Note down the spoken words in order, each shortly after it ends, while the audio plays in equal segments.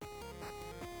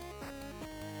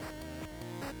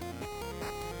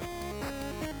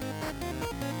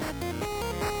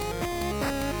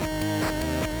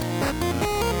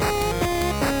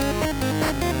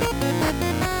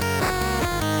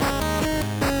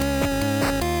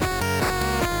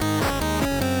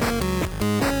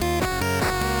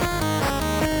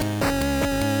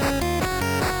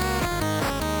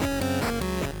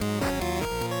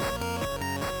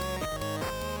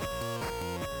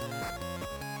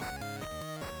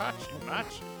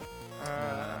Machi.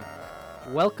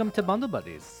 Welcome to Bundle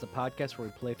Buddies, the podcast where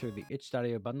we play through the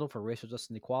itch.io bundle for racial justice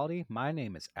and equality. My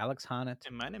name is Alex Honnett.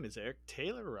 And my name is Eric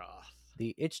Taylor Roth.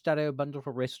 The itch.io bundle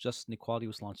for racial justice and equality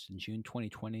was launched in June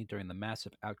 2020 during the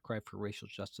massive outcry for racial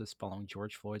justice following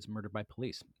George Floyd's murder by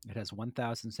police. It has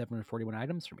 1,741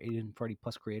 items from 840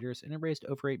 plus creators, and it raised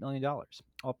over $8 million.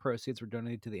 All proceeds were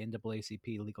donated to the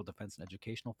NAACP Legal Defense and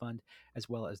Educational Fund, as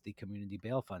well as the Community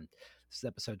Bail Fund. This is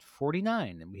episode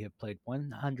 49, and we have played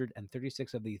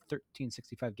 136 of the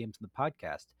 1365 games in the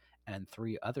podcast and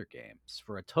 3 other games,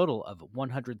 for a total of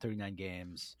 139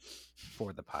 games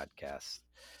for the podcast.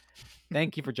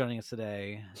 Thank you for joining us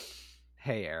today.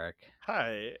 Hey, Eric.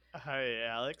 Hi,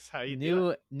 Alex. How you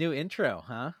doing? New intro,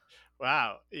 huh?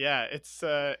 Wow. Yeah, it's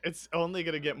only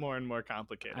gonna get more and more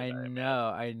complicated. I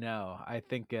know. I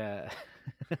think it's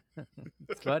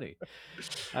funny.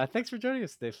 Thanks for joining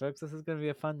us today, folks. This is gonna be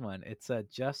a fun one. It's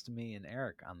just me and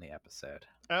Eric on the episode.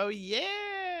 Oh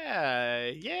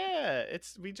yeah.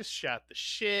 We just shot the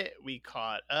shit. We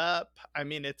caught up. I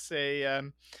mean, it's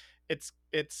well,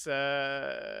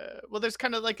 there's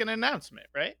kind of like an announcement,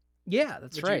 right? Yeah,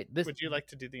 that's right. Would you like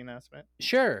to do the announcement?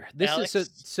 Sure. This Alex, is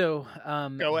so.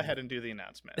 Go ahead and do the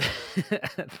announcement.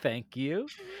 Thank you.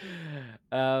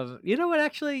 You know what?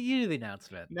 Actually, you do the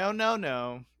announcement.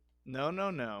 No.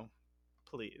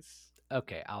 Please.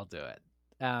 Okay, I'll do it.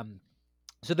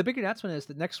 So the big announcement is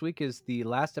that next week is the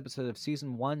last episode of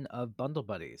season 1 of Bundle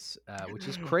Buddies, which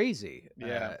is crazy.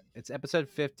 Yeah. It's episode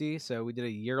 50, so we did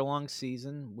a year-long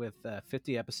season with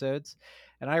 50 episodes,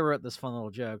 and I wrote this fun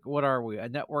little joke. What are we, a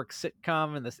network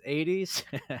sitcom in the 80s?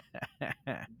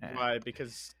 Why?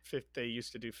 Because they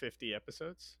used to do 50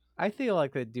 episodes? I feel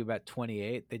like they'd do about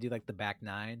 28. They do like the back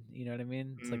 9, you know what I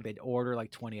mean? It's like they'd order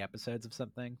like 20 episodes of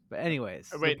something. But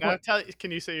anyways. Wait, can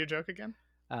you say your joke again?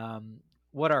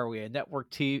 What are we, a network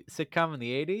sitcom in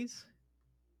the 80s?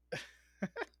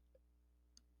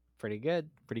 Pretty good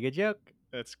joke.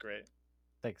 That's great.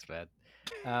 Thanks, man.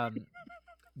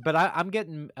 But I'm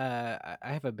getting I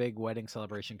have a big wedding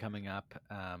celebration coming up,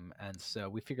 and so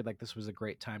we figured like this was a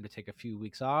great time to take a few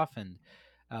weeks off, and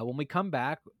when we come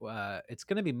back, it's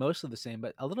going to be mostly the same,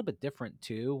 but a little bit different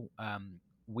too.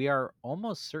 We are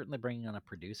almost certainly bringing on a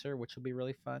producer, which will be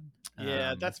really fun.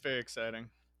 Yeah, that's very exciting.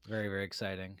 Very, very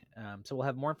exciting. So we'll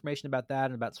have more information about that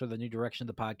and about sort of the new direction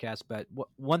of the podcast. But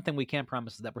one thing we can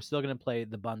promise is that we're still going to play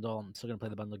the bundle and still going to play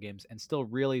the bundle games and still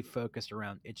really focused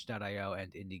around itch.io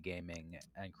and indie gaming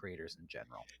and creators in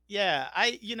general. Yeah,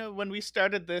 when we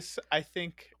started this, I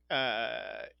think,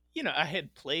 I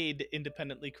had played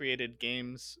independently created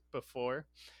games before,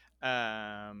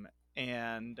 and,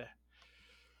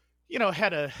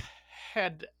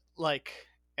 had like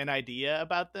an idea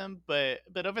about them, but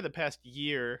over the past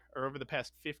year or over the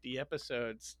past 50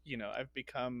 episodes, I've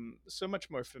become so much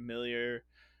more familiar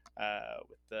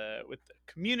with the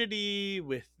community,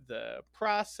 with the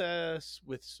process,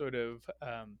 with sort of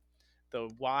the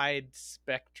wide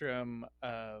spectrum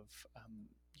of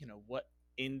what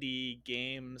indie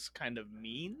games kind of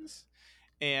means,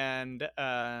 and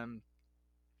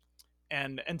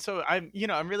so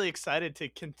I'm really excited to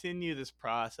continue this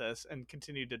process and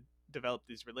continue to develop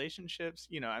these relationships.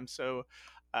 I'm so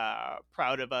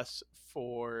proud of us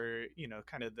for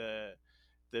kind of the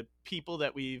people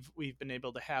that we've been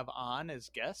able to have on as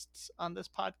guests on this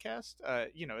podcast.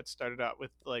 It started out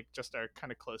with like just our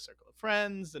kind of close circle of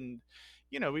friends, and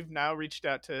we've now reached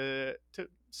out to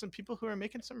some people who are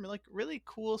making some like really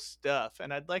cool stuff,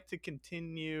 and I'd like to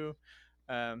continue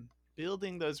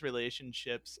building those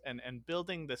relationships and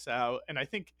building this out. And I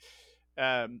think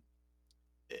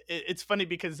it's funny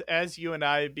because as you and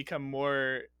I become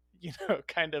more,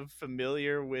 kind of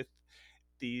familiar with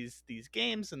these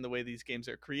games and the way these games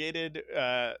are created,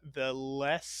 the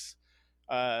less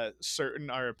certain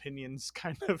our opinions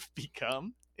kind of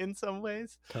become in some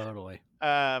ways. Totally.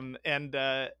 And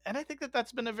I think that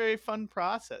that's been a very fun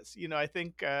process. I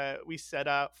think we set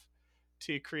out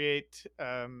to create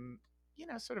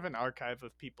sort of an archive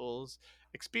of people's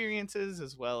experiences,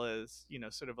 as well as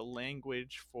sort of a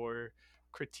language for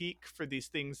critique for these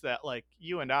things that like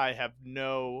you and I have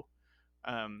no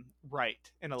right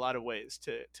in a lot of ways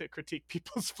to critique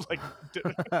people's like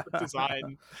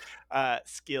design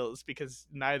skills, because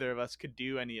neither of us could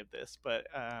do any of this, but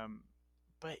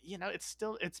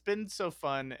it's been so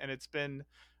fun, and it's been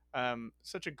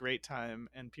such a great time,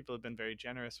 and people have been very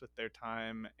generous with their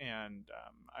time, and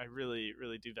I really,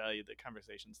 really do value the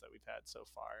conversations that we've had so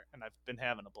far, and I've been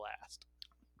having a blast.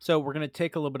 So we're going to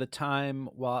take a little bit of time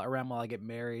while I get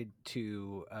married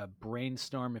to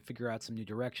brainstorm and figure out some new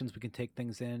directions we can take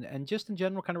things in, and just in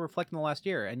general kind of reflect on the last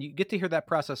year. And you get to hear that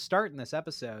process start in this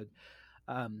episode.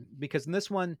 Because in this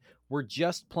one, we're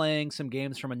just playing some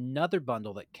games from another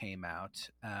bundle that came out,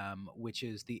 which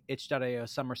is the itch.io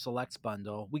Summer Selects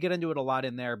bundle. We get into it a lot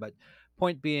in there, but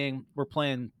point being, we're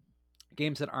playing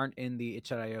games that aren't in the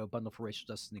itch.io bundle for racial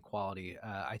justice and equality.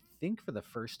 I think for the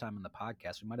first time in the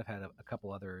podcast, we might have had a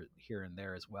couple other here and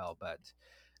there as well, but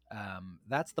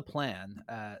that's the plan.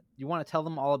 You want to tell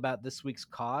them all about this week's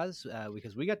cause,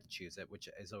 because we got to choose it, which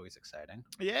is always exciting.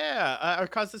 Yeah, our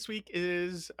cause this week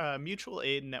is Mutual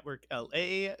Aid Network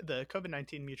LA. The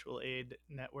COVID-19 Mutual Aid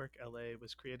Network LA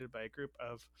was created by a group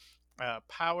of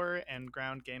Power and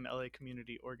Ground Game LA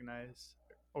community organizers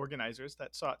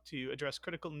that sought to address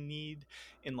critical need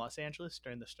in Los Angeles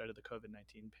during the start of the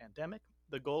COVID-19 pandemic.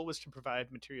 The goal was to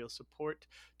provide material support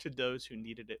to those who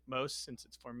needed it most. Since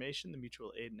its formation, the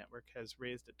Mutual Aid Network has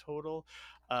raised a total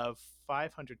of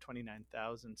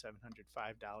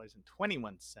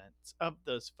 $529,705.21. Of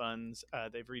those funds,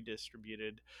 they've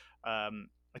redistributed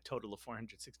a total of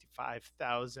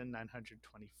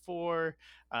 465,924,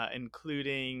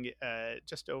 including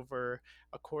just over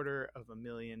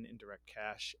 $250,000 in direct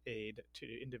cash aid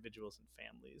to individuals and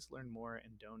families. Learn more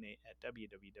and donate at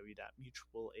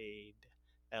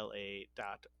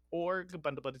www.mutualaidla.org.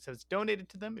 Bundle Buddies has donated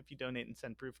to them. If you donate and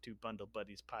send proof to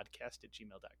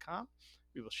bundlebuddiespodcast@gmail.com,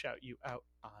 we will shout you out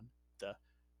on the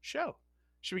show.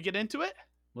 Should we get into it?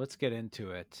 Let's get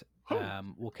into it.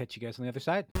 We'll catch you guys on the other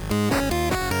side.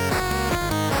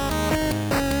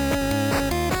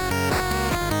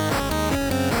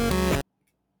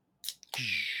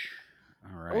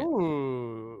 All right.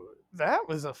 Ooh, that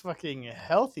was a fucking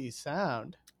healthy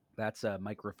sound. That's a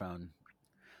microphone.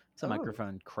 It's a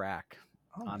microphone crack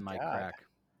on my crack.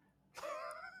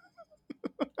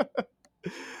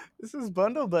 This is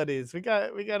Bundle Buddies.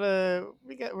 We're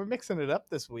mixing it up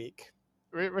this week.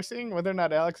 We're seeing whether or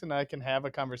not Alex and I can have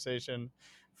a conversation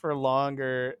for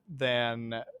longer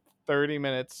than 30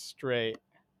 minutes straight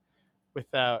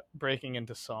without breaking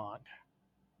into song.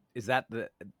 Is that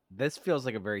this feels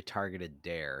like a very targeted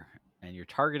dare, and you're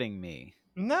targeting me.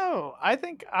 No, I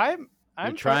think I'm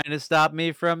trying to stop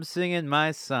me from singing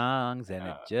my songs, and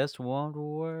it just won't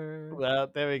work. Well,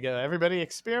 there we go. Everybody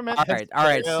experiment. All right.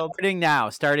 Starting now.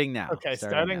 Okay,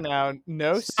 starting now.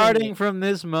 No starting singing. From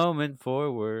this moment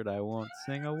forward, I won't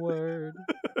sing a word.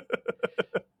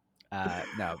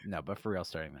 No, but for real,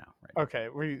 starting now. Right. Okay,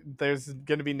 there's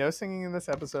going to be no singing in this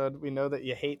episode. We know that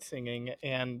you hate singing,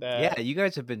 and yeah, you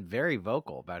guys have been very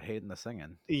vocal about hating the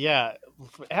singing. Yeah,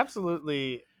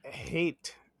 absolutely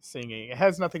hate singing. It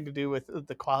has nothing to do with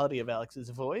the quality of Alex's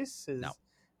voice,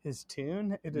 his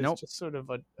tune. It is just sort of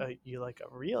a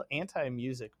real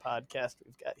anti-music podcast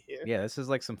we've got here. Yeah, this is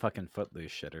like some fucking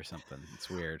Footloose shit or something. It's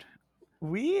weird.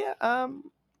 We've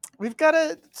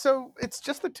got so it's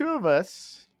just the two of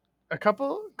us, a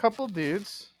couple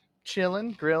dudes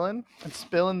chilling, grilling, and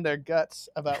spilling their guts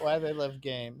about why they love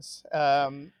games.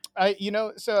 So I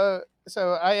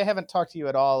haven't talked to you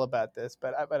at all about this,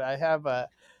 but I have a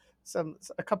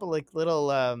couple like little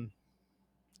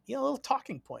little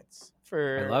talking points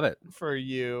for I love it for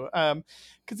you,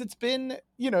 because it's been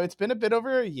a bit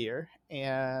over a year,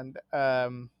 and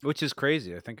which is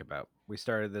crazy to think about. We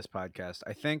started this podcast,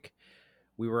 I think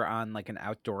we were on like an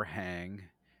outdoor hang,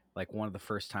 like one of the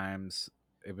first times.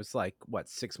 It was like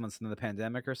 6 months into the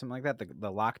pandemic or something like that,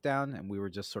 the lockdown, and we were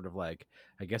just sort of like,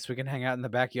 I guess we can hang out in the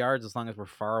backyards as long as we're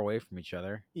far away from each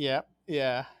other. Yeah,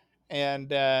 and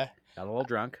got a little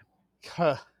drunk.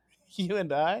 You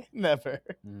and I never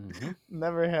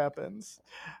happens.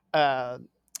 But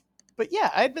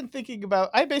yeah, I'd been thinking about.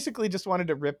 I basically just wanted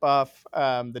to rip off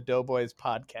the Doughboys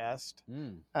podcast,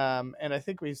 and I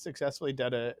think we've successfully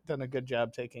done a good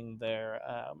job taking their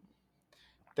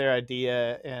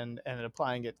idea and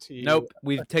applying it to. Nope,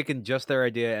 we've taken just their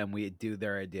idea, and we do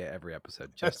their idea every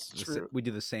episode. That's true. We do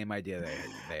the same idea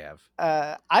they have.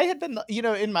 I had been,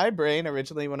 in my brain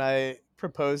originally when I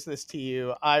proposed this to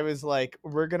you, I was like,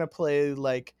 we're gonna play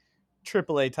like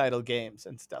AAA title games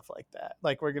and stuff like that.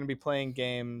 Like we're gonna be playing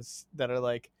games that are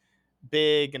like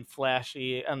big and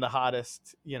flashy and the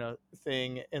hottest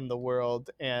thing in the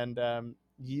world. And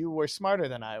you were smarter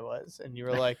than I was, and you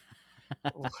were like,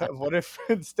 what if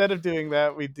instead of doing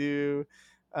that we do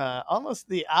almost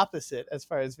the opposite as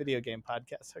far as video game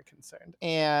podcasts are concerned?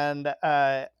 And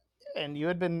you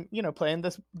had been playing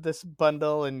this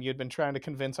bundle, and you'd been trying to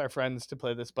convince our friends to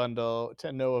play this bundle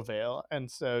to no avail.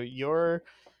 And so your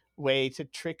way to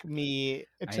trick me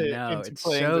into playing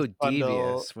so this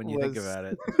bundle devious when you think about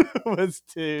it was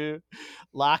to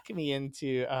lock me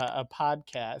into a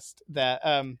podcast that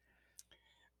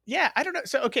Yeah, I don't know.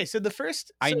 So okay, so the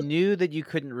first I so knew that you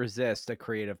couldn't resist a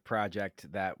creative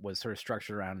project that was sort of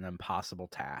structured around an impossible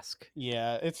task.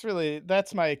 yeah, it's really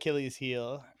that's my Achilles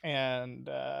heel, and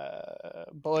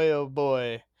boy oh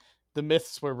boy, the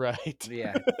myths were right.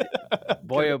 Yeah.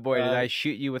 Boy, Good oh boy, did God. I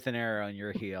shoot you with an arrow in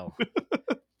your heel.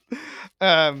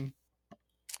 um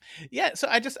yeah, so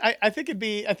I think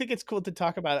I think it's cool to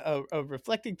talk about a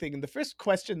reflecting thing. And the first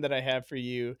question that I have for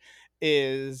you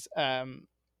is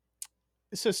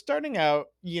so starting out,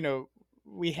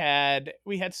 we had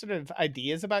sort of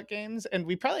ideas about games, and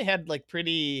we probably had like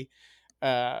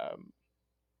um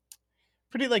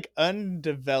pretty like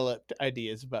undeveloped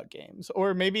ideas about games,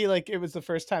 or maybe like it was the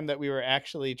first time that we were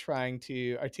actually trying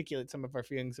to articulate some of our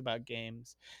feelings about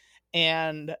games.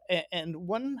 And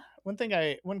one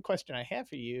question I have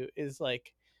for you is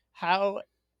like how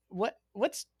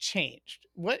what's changed,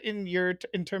 what in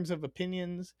terms of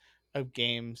opinions of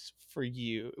games for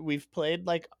you. We've played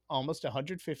like almost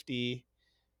 150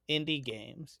 indie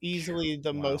games, easily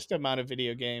the Wow. most amount of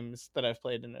video games that I've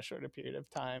played in a shorter period of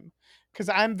time. Because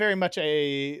I'm very much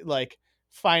a like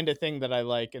find a thing that I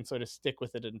like and sort of stick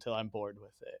with it until I'm bored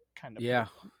with it kind of Yeah.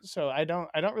 person. So I don't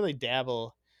really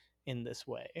dabble in this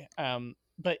way.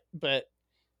 But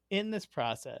in this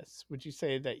process, would you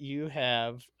say that you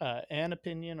have an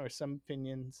opinion or some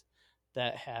opinions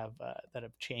that have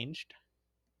changed?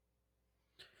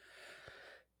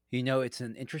 You know, it's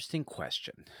an interesting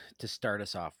question to start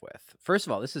us off with. First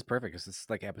of all, this is perfect because this is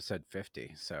like episode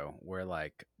 50. So we're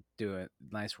like doing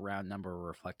a nice round number we're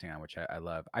reflecting on, which I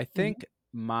love. I Mhm. think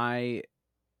my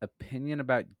opinion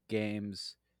about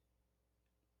games,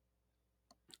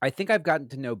 I think I've gotten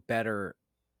to know better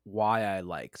why I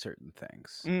like certain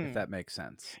things, if Mm. that makes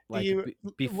sense. Like You,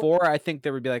 before, I think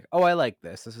there would be like, oh, I like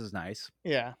this. This is nice,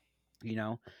 yeah. you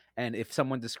know? And if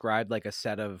someone described like a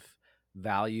set of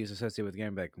values associated with the game,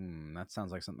 I'd be like, that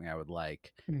sounds like something I would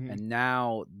like. Mhm. And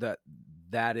now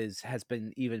that is has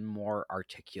been even more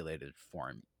articulated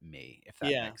for me, if that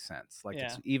Yeah. makes sense. Like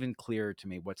it's Yeah. even clearer to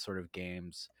me what sort of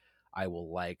games I will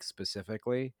like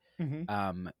specifically. Mhm.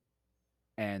 Um,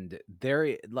 and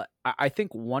I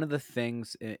think one of the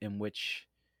things in which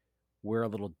we're a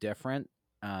little different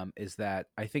is that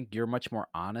I think you're much more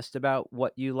honest about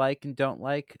what you like and don't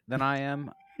like than I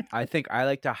am. I think I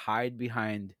like to hide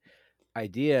behind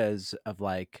ideas of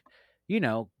like, you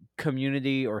know,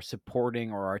 community or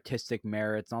supporting or artistic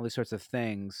merits and all these sorts of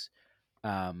things.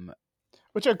 Um,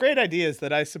 Which are great ideas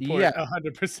that I support yeah,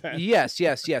 100%.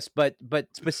 yes, but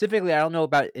specifically, I don't know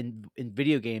about in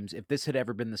video games if this had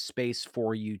ever been the space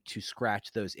for you to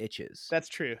scratch those itches. That's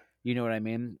true. You know what I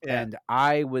mean? Yeah. And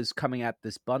I was coming at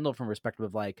this bundle from perspective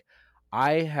of like,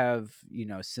 I have,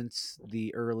 since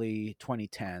the early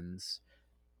 2010s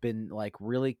been like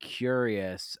really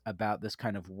curious about this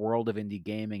kind of world of indie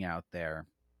gaming out there,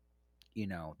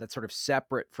 that's sort of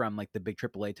separate from like the big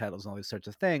AAA titles and all these sorts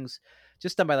of things,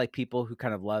 just done by like people who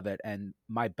kind of love it. And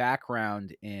my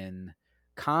background in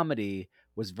comedy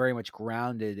was very much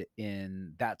grounded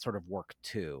in that sort of work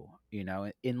too,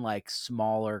 in like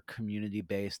smaller community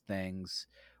based things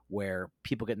where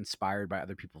people get inspired by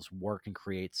other people's work and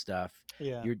create stuff.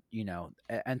 Yeah.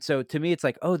 And so to me it's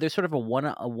like, oh, there's sort of a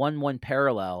one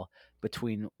parallel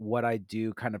between what I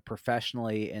do kind of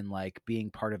professionally and like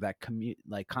being part of that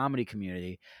like comedy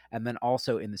community, and then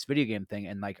also in this video game thing.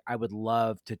 And like I would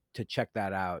love to check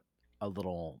that out a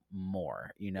little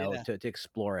more, Yeah. to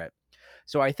explore it.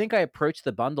 So I think I approached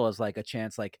the bundle as like a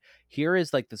chance, like here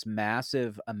is like this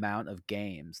massive amount of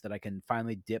games that I can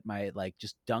finally dip my like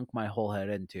just dunk my whole head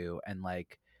into and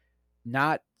like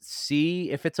not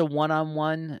see if it's a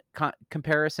one-on-one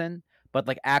comparison, but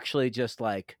like actually just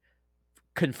like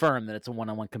confirm that it's a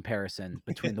one-on-one comparison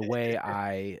between the way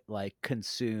I like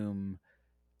consume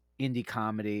indie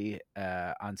comedy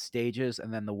on stages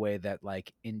and then the way that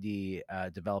like indie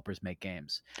developers make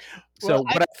games. So Well,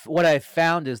 I what I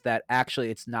found is that actually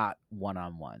it's not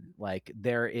one-on-one. Like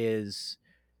there is,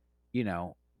 you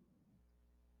know,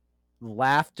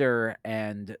 laughter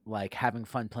and like having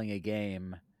fun playing a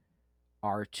game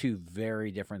are two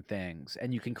very different things,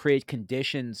 and you can create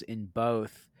conditions in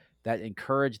both that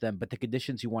encourage them, but the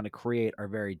conditions you want to create are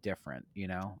very different,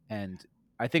 and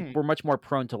I think hmm. we're much more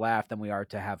prone to laugh than we are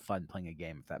to have fun playing a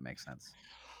game, if that makes sense.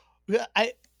 Yeah,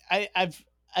 I've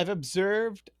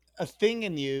observed a thing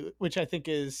in you, which I think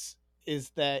is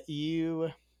that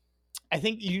I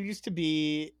think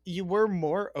you were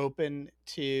more open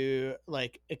to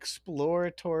like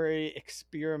exploratory,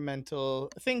 experimental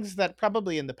things that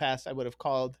probably in the past I would have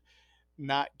called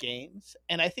not games.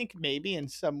 And I think maybe in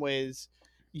some ways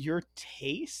your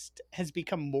taste has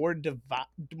become more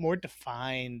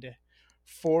defined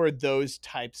for those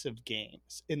types of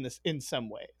games in some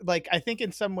way. Like I think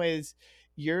in some ways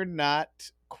you're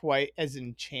not quite as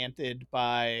enchanted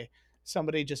by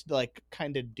somebody just like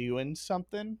kind of doing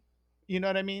something. You know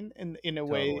what I mean? In a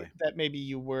way Totally. that maybe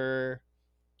you were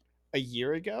a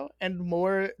year ago, and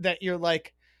more that you're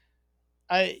like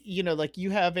like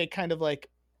you have a kind of like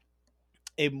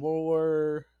a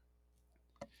more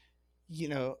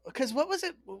because what was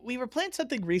it? We were playing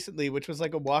something recently, which was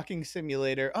like a walking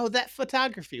simulator. Oh, that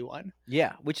photography one.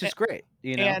 Yeah, which A- is great,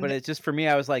 but And it's just for me,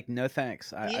 I was like, no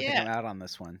thanks. I think yeah, I'm out on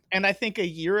this one. and I think a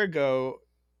year ago,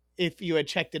 if you had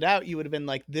checked it out, you would have been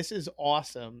like, "This is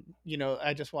awesome."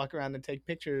 I just walk around and take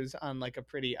pictures on like a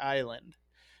pretty island.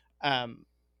 Um,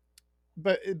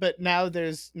 but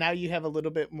now you have a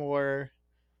little bit more.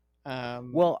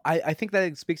 Um, Well, I think that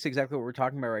it speaks to exactly what we're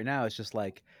talking about right now. It's just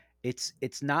like it's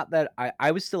not that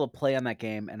I was still a play on that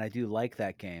game and I do like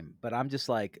that game, but I'm just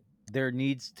like there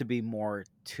needs to be more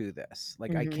to this.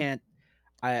 Like I mhm. can't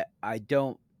I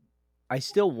don't I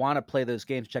still want to play those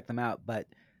games, check them out, but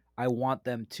I want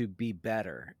them to be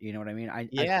better. You know what I mean? I've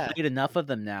Yeah, played enough of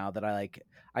them now that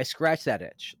I scratched that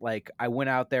itch. Like I went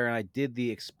out there and I did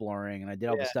the exploring and I did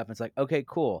all the yeah. stuff. And it's like, okay,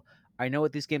 cool. I know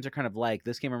what these games are kind of like.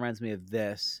 This game reminds me of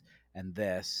this, and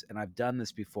I've done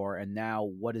this before. And now,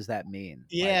 what does that mean?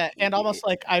 Like, Yeah, and almost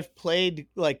like I've played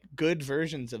like good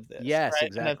versions of this, yes,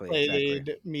 right? And I've exactly, exactly.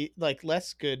 played like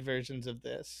less good versions of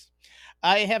this.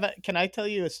 I have a Can I tell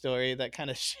you a story that kind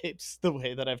of shapes the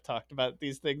way that I've talked about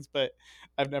these things, but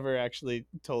I've never actually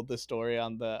told the story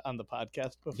on the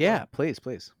podcast before. Yeah, please,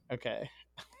 please. Okay.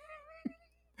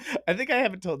 I think I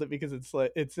haven't told it because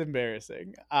it's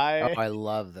embarrassing. Oh, I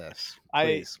love this. I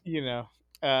Please. you know,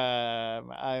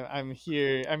 I'm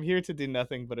here to do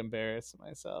nothing but embarrass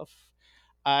myself.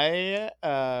 I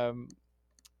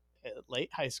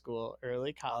late high school,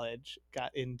 early college,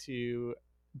 got into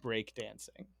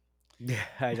breakdancing. Yeah,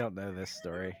 I don't know this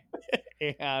story.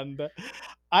 And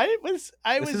I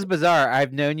This was is bizarre.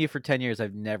 I've known you for 10 years.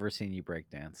 I've never seen you break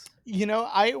dance.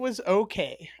 I was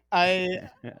okay. I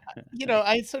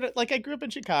sort of like I grew up in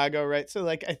Chicago, right? So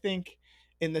like I think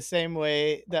in the same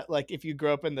way that like if you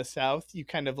grow up in the South, you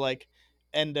kind of like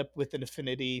end up with an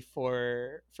affinity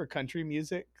for country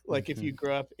music. Like if you Mhm.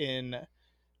 grow up in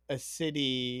a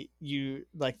city, you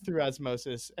like through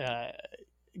osmosis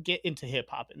get into hip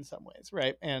hop in some ways,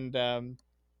 right?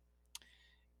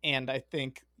 And I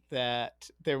think that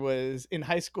there was in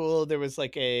high school there was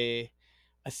like a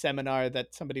seminar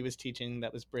that somebody was teaching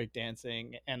that was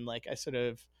breakdancing, and like I sort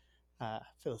of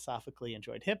philosophically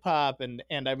enjoyed hip hop, and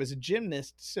I was a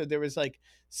gymnast, so there was like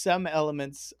some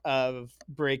elements of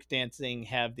breakdancing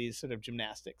have these sort of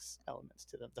gymnastics elements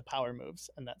to them, the power moves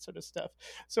and that sort of stuff.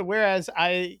 So whereas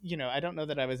I don't know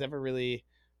that I was ever really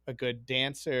a good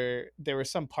dancer, there were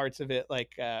some parts of it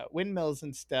like windmills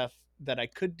and stuff that I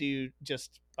could do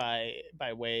just by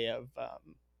way of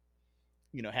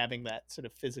having that sort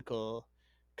of physical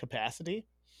capacity.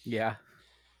 Yeah.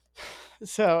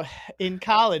 So in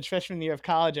college, freshman year of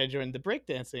college, I joined the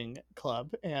breakdancing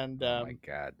club, and Oh my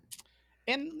god.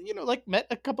 like met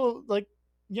a couple like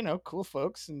cool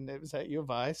folks, and it was at U of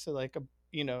I. So like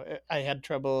I had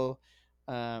trouble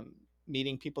um,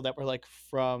 meeting people that were like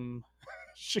from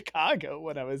Chicago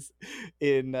when I was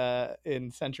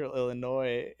in Central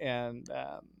Illinois, and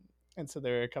so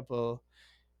there were a couple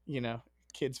you know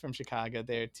kids from Chicago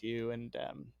there too, and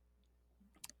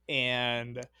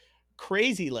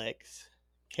Crazy Legs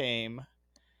came.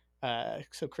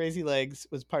 So Crazy Legs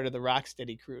was part of the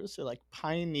Rocksteady crew, so like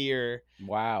pioneer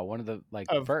Wow, one of the like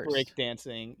of first.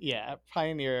 breakdancing, yeah,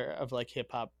 pioneer of like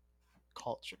hip hop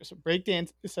culture. So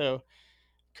breakdance. So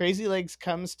Crazy Legs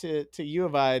comes to U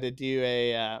of I to do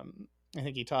a. I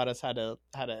think he taught us how to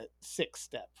six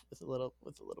step with a little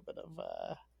bit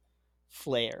of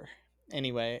flair.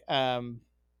 Anyway,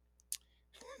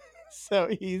 so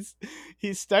he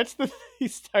starts the he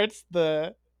starts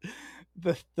the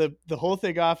whole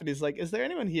thing off, and he's like, is there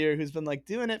anyone here who's been like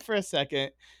doing it for a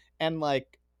second and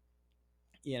like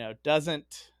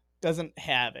doesn't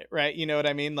have it right, you know what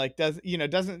I mean, like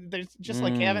doesn't, there's just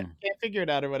like haven't Mm. can't figure it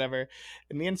out or whatever.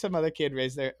 And me and some other kid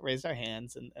raised our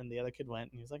hands, and the other kid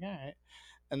went, and he was like, all right.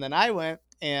 And then I went,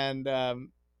 and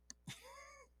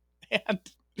and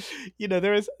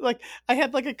there was like I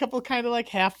had like a couple kind of like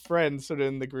half friends sort of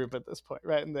in the group at this point,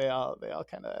 right? And they all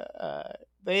kind of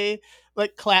they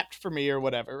like clapped for me or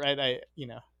whatever, right? I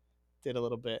did a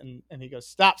little bit, and he goes,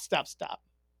 stop, stop, stop.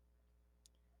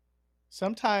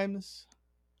 Sometimes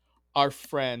our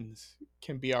friends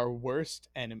can be our worst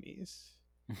enemies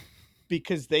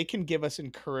because they can give us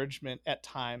encouragement at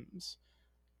times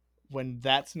when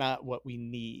that's not what we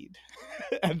need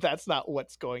and that's not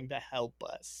what's going to help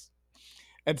us.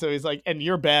 And so he's like, and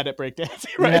you're bad at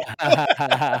breakdancing, right?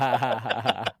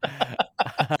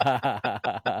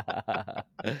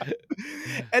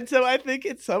 And so I think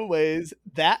in some ways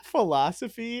that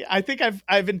philosophy, I think I've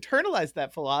internalized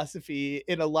that philosophy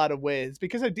in a lot of ways,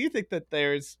 because I do think that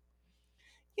there's,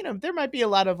 there might be a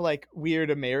lot of like weird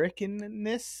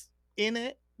Americanness in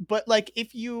it, but like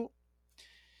if you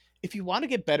want to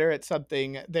get better at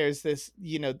something, there's this,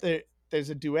 there's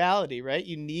a duality, right?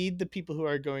 You need the people who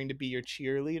are going to be your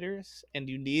cheerleaders, and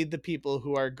you need the people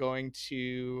who are going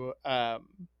to,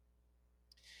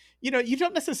 you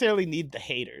don't necessarily need the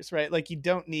haters, right? Like you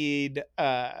don't need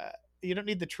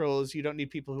the trolls. You don't need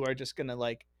people who are just going to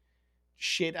like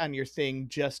shit on your thing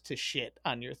just to shit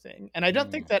on your thing. And I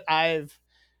don't think that I've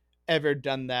ever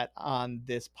done that on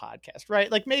this podcast,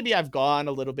 right? Like maybe I've gone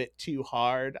a little bit too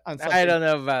hard on something. I don't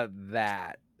know about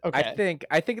that. Okay.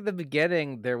 I think at the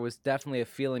beginning there was definitely a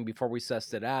feeling before we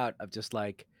sussed it out of just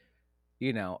like,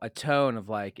 a tone of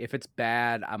like, if it's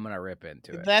bad, I'm gonna rip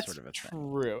into it. That's sort of a thing.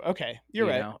 true. Okay, you're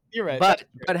right. Know? You're right. But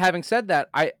having said that,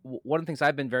 one of the things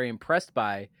I've been very impressed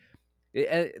by,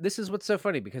 this is what's so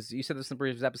funny, because you said this in the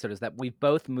previous episode, is that we've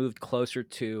both moved closer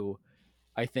to,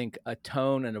 I think, a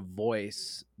tone and a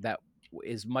voice that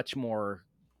is much more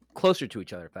closer to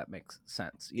each other, if that makes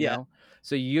sense. You know?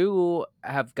 So you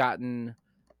have gotten,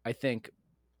 I think,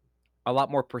 a lot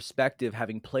more perspective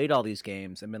having played all these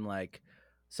games and been like,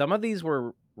 some of these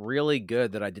were really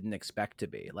good that I didn't expect to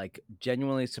be, like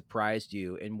genuinely surprised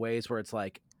you in ways where it's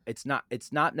like, it's not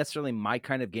necessarily my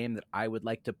kind of game that I would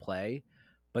like to play,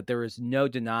 but there is no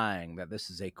denying that this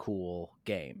is a cool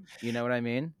game. You know what I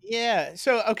mean? Yeah.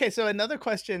 So, okay. So another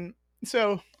question.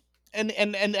 So, and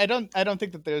I don't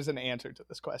think that there's an answer to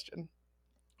this question,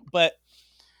 but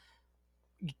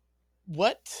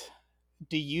what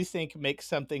do you think makes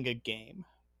something a game?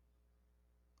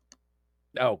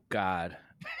 Oh God.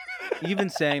 Even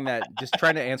saying that, just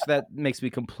trying to answer that makes me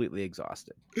completely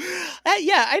exhausted.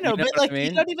 Yeah, I know, but like, I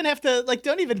mean? You don't even have to, like,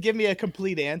 don't even give me a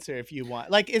complete answer if you want.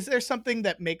 Like, is there something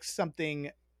that makes something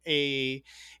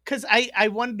because I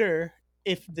wonder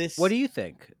if this, what do you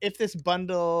think? If this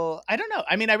bundle, I don't know.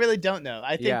 I mean, I really don't know.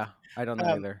 I think, I don't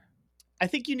know either. I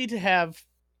think you need to have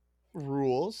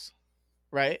rules,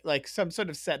 right? Like some sort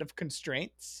of set of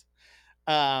constraints.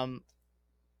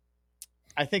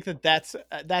 I think that's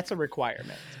a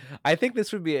requirement. I think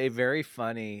this would be a very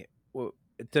funny,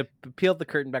 to peel the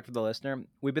curtain back for the listener.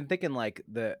 We've been thinking like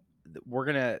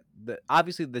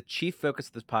obviously the chief focus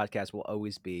of this podcast will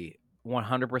always be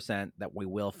 100% that we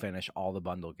will finish all the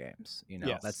bundle games.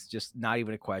 Yes. That's just not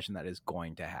even a question. That is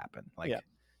going to happen. Like,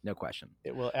 no question.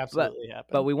 It will absolutely happen.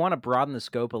 But we want to broaden the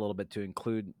scope a little bit to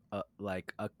include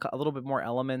like a little bit more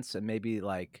elements, and maybe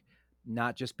like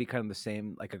not just be kind of the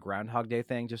same, like a Groundhog Day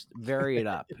thing, just vary it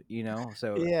up,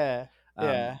 So yeah.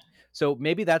 So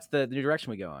maybe that's the new direction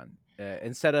we go on.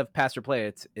 Instead of pass or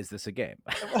play, is this a game?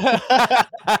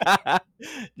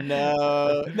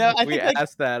 No. I we think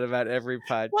ask that about every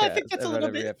podcast. Well, I think that's a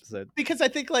little bit episode, because I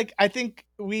think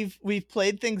we've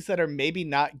played things that are maybe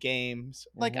not games.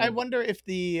 Like I wonder if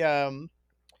the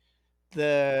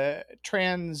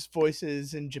trans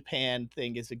voices in Japan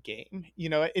thing is a game.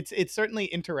 It's certainly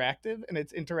interactive, and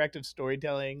it's interactive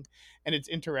storytelling, and it's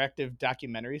interactive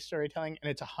documentary storytelling,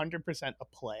 and it's 100% a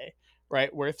play,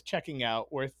 right? Worth checking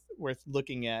out, worth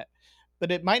looking at,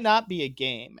 but it might not be a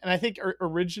game. And I think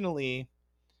originally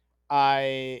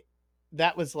that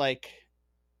was like,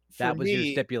 that was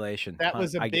your stipulation. That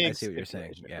was a big I see what you're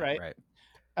saying. Yeah, right.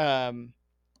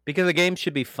 Because the game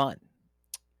should be fun.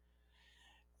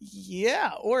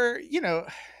 Yeah, or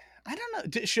I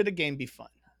don't know. Should a game be fun?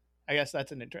 I guess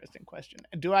that's an interesting question.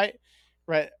 Do I,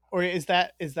 right? Or is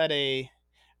that I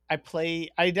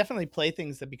definitely play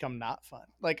things that become not fun.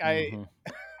 Like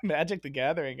Magic the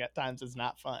Gathering at times is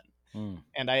not fun,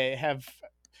 and I have.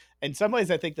 In some ways,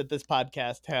 I think that this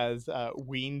podcast has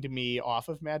weaned me off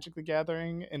of Magic the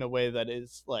Gathering in a way that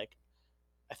is like,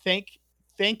 thank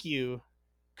you,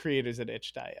 creators at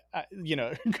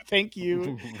itch.io. Thank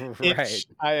you,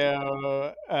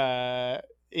 itch.io,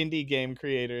 indie game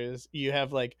creators. You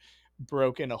have like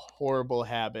broken a horrible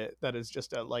habit that is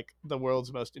just like the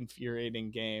world's most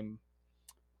infuriating game.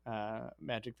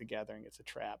 Magic the Gathering, it's a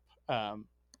trap.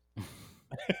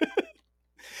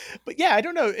 But yeah, I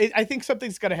don't know. I think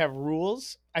something's got to have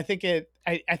rules. I think it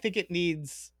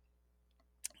needs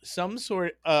some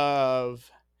sort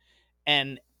of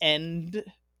an end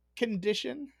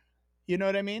condition. You know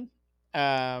what I mean?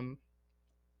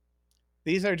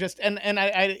 These are just and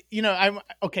I'm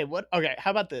okay. Okay,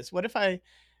 how about this? What if I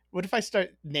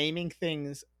start naming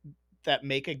things that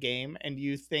make a game and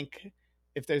you think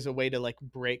if there's a way to like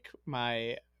break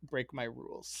my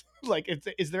rules. Like,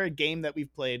 is there a game that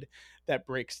we've played that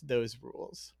breaks those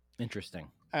rules? Interesting.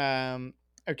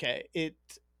 Okay, it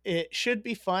should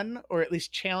be fun or at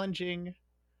least challenging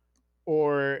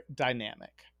or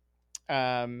dynamic.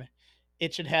 Um,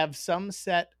 it should have some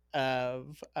set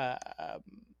of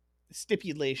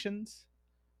stipulations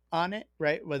on it,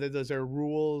 right? Whether those are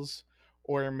rules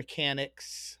or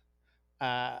mechanics,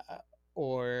 uh,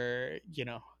 or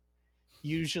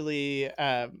usually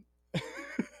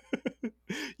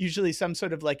usually some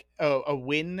sort of like a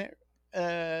win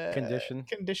Condition.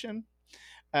 condition.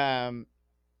 Um,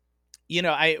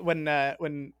 I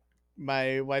when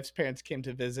my wife's parents came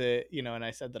to visit, and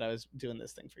I said that I was doing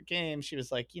this thing for games, she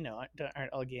was like,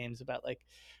 aren't all games about like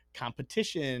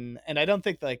competition? And I don't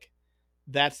think like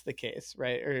that's the case,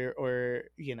 right? Or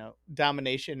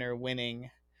domination or winning.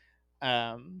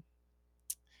 Um,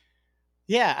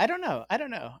 yeah, I don't know.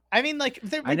 I mean, like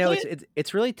I we know play.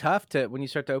 it's really tough to when you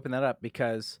start to open that up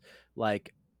because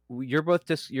like you're both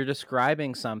you're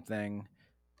describing something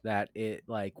that it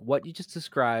like what you just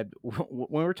described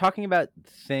when we're talking about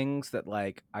things that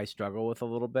like I struggle with a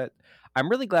little bit. I'm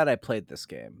really glad I played this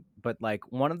game, but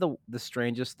like one of the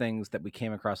strangest things that we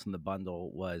came across in the bundle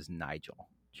was Nigel.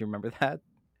 Do you remember that?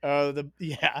 Oh,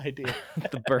 yeah, I do.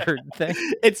 The bird thing.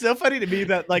 It's so funny to me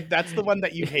that like that's the one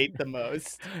that you hate the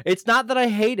most. It's not that I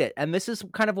hate it, and this is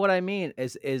kind of what I mean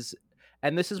is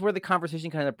and this is where the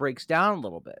conversation kind of breaks down a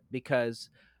little bit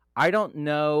because I don't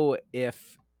know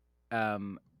if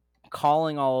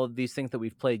calling all of these things that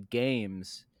we've played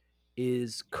games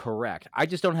is correct. I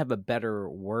just don't have a better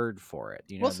word for it,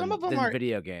 Well, some of them than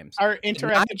video games. are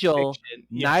interactive fiction.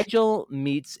 Yeah, Nigel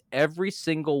meets every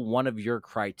single one of your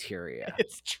criteria,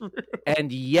 it's true.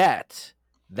 and yet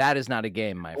that is not a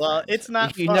game, my Well, friend. it's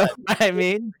not You fun. know what I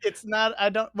mean? It's not. I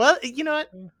don't. Well, you know what?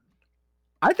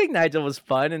 I think Nigel was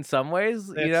fun in some ways.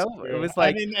 That's It true. was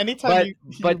like, I mean, anytime you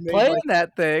but made playing like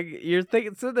that thing, you're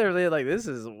thinking sitting there really like, this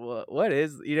is what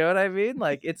is, you know what I mean?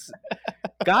 Like it's,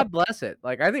 God bless it.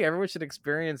 Like I think everyone should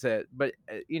experience it, but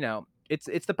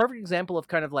it's the perfect example of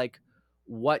kind of like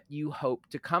what you hope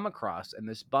to come across in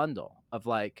this bundle of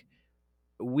like,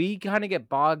 we kind of get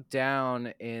bogged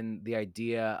down in the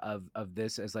idea of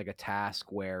this as like a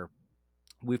task where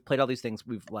we've played all these things,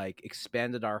 we've like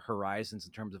expanded our horizons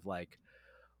in terms of like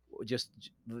just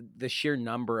the sheer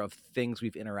number of things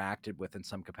we've interacted with in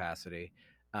some capacity.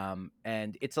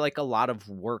 And it's like a lot of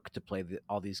work to play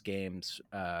all these games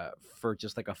for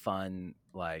just like a fun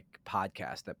like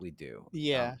podcast that we do.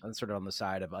 yeah. And sort of on the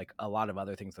side of like a lot of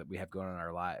other things that we have going on in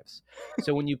our lives.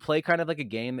 So when you play kind of like a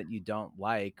game that you don't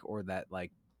like or that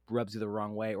like rubs you the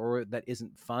wrong way or that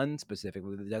isn't fun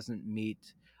specifically, that doesn't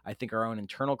meet I think our own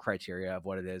internal criteria of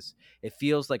what it is, it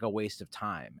feels like a waste of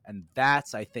time. And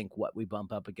that's, I think, what we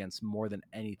bump up against more than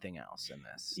anything else in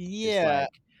this. Is Yeah.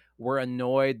 like, we're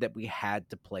annoyed that we had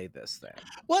to play this thing.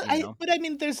 Well, You know? but I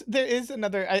mean, there is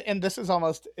another, and this is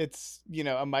almost it's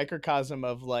a microcosm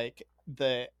of like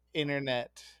the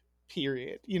internet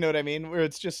period. You know what I mean? Where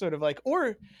it's just sort of like,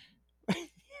 or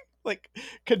like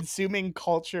consuming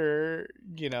culture,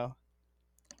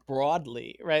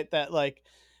 broadly, right? That like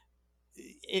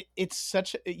it's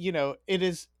such it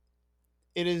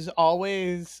is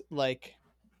always like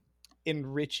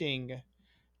enriching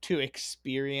to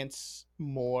experience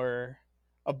more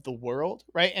of the world,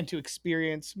 right? And to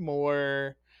experience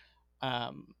more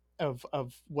of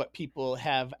what people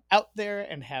have out there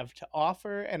and have to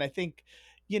offer. And I think,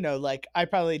 like I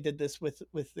probably did this with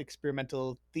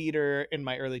experimental theater in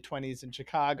my early 20s in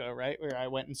Chicago, right, where I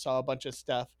went and saw a bunch of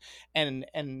stuff, and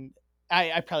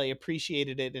I probably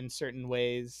appreciated it in certain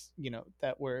ways,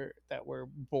 that were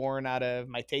born out of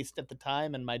my taste at the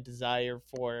time and my desire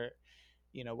for,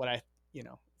 what I,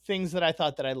 things that I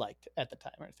thought that I liked at the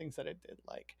time or things that I did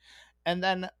like. And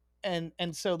then,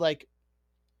 and so like,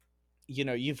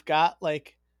 you've got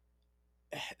like,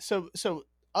 so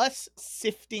us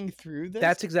sifting through this.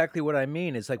 That's exactly what I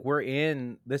mean. It's like we're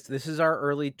in this. This is our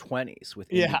early 20s with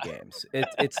indie games.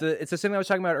 It's the thing I was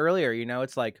talking about earlier.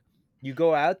 It's like you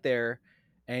go out there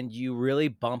and you really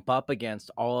bump up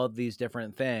against all of these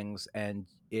different things, and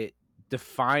it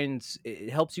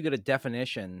helps you get a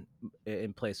definition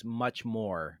in place much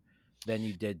more than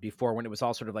you did before when it was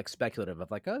all sort of like speculative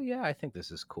of like, oh yeah, I think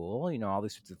this is cool. All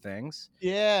these sorts of things.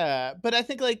 Yeah, but I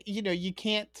think like you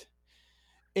can't.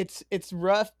 It's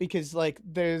rough because like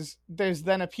there's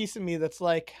then a piece of me that's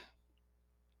like,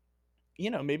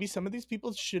 maybe some of these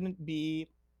people shouldn't be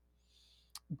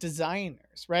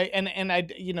designers, right? And I,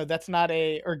 that's not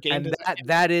a, or game And design.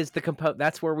 that is the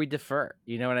that's where we differ.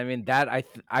 You know what I mean? That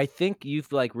I think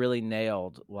you've like really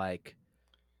nailed like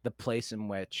the place in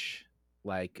which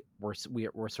like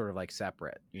we're sort of like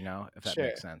separate, you know, if that Sure.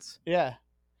 makes sense. Yeah.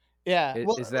 Yeah.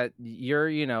 Well, Is that you're,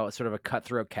 you know, sort of a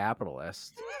cutthroat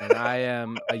capitalist and I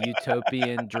am a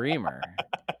utopian dreamer.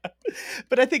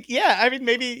 but I think, yeah, I mean,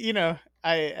 maybe,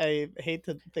 I hate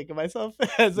to think of myself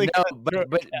as a No, cutthroat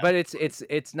but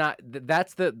it's not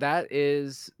that's the that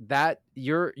is that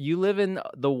you live in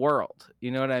the world.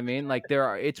 You know what I mean? Like there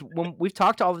are it's when we've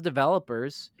talked to all the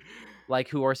developers like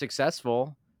who are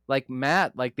successful, like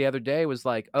Matt like the other day was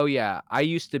like, "Oh yeah, I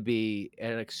used to be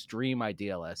an extreme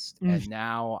idealist Mm. and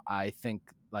now I think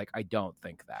like I don't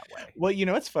think that way." Well,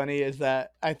 what's funny is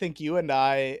that I think you and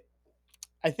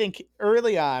I think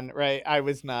early on, right, I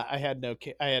was not, I had no,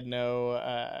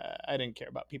 I didn't care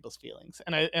about people's feelings,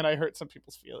 and I hurt some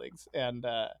people's feelings, and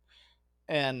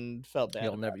felt bad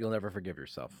about You'll never forgive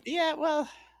yourself. it. Yeah, well,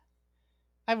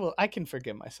 I can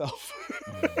forgive myself.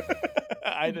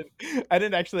 I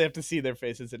didn't actually have to see their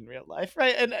faces in real life,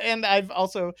 right? And I've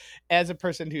also, as a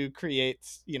person who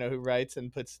creates, who writes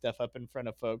and puts stuff up in front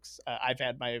of folks, I've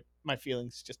had my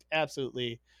feelings just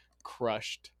absolutely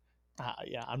crushed,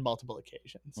 yeah, on multiple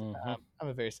occasions. Mhm. I'm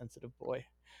a very sensitive boy.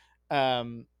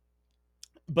 Um,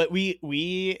 but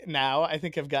we now, I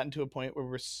think, have gotten to a point where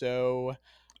we're so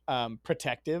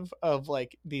protective of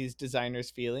like these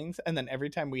designers' feelings, and then every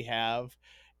time we have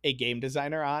a game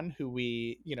designer on who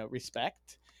we,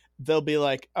 respect, they'll be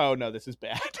like, "Oh no, this is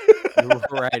bad."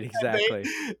 Right, they exactly.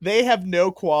 they have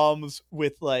no qualms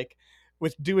with like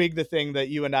with doing the thing that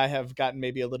you and I have gotten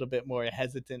maybe a little bit more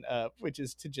hesitant of, which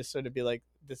is to just sort of be like,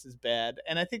 "This is bad."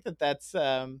 And I think that that's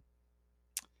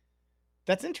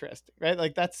interesting, right?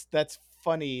 Like that's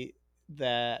funny.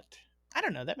 That, I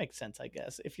don't know, that makes sense, I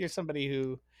guess. If you're somebody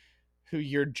who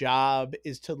your job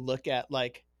is to look at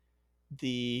like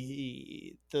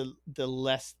the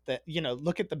less that,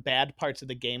 look at the bad parts of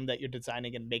the game that you're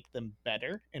designing and make them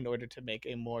better in order to make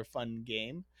a more fun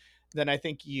game, then I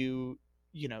think you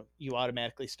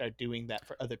automatically start doing that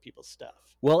for other people's stuff.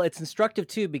 Well, it's instructive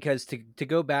too because to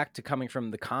go back to coming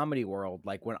from the comedy world,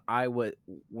 like when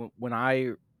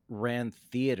I ran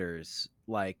theaters,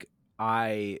 like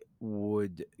I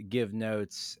would give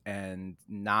notes and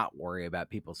not worry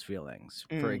about people's feelings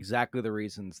for Mm, exactly the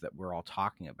reasons that we're all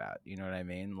talking about. You know what I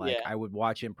mean? Like yeah. I would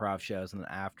watch improv shows and then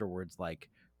afterwards like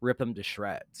rip them to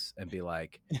shreds and be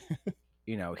like,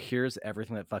 you know, here's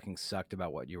everything that fucking sucked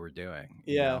about what you were doing,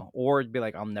 you Yeah. know, or it'd be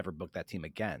like, I'll never book that team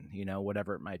again, you know,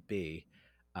 whatever it might be.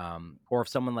 Or if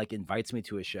someone like invites me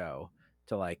to a show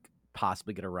to like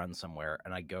possibly get a run somewhere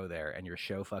and I go there and your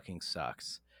show fucking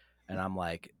sucks. And I'm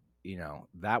like, you know,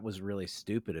 that was really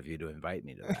stupid of you to invite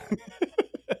me to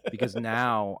that because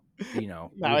now, you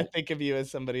know, Now I think of you as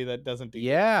somebody that doesn't do good.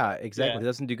 yeah, Yeah. exactly. It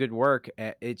doesn't do good work.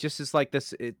 It just is like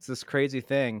this, it's this crazy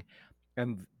thing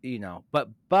and you know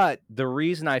but the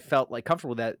reason I felt like comfortable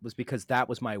with that was because that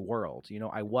was my world. You know,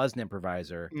 I was an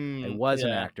improviser, I was an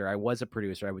Yeah. actor, I was a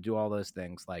producer, I would do all those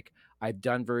things. Like I've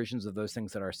done versions of those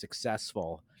things that are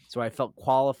successful, so I felt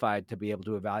qualified to be able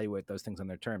to evaluate those things on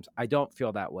their terms. I don't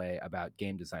feel that way about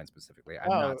game design specifically.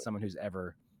 I'm Oh, not someone who's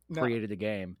ever no, created a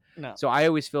game, no. so I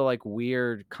always feel like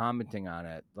weird commenting on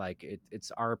it. Like it's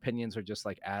our opinions are just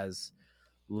like as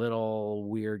little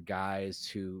weird guys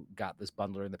who got this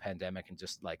bundle in the pandemic and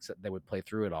just like they would play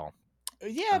through it all.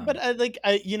 Yeah, but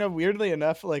Um, weirdly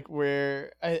enough, like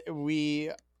where we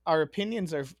our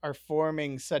opinions are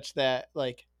forming such that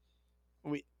like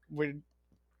we we're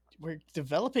we're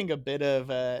developing a bit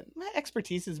of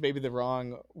expertise is maybe the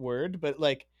wrong word, but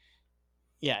like,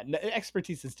 yeah,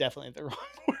 expertise is definitely the wrong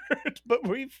word, but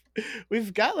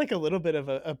we've got like a little bit of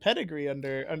a pedigree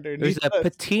there's underneath a us.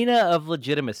 patina of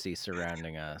legitimacy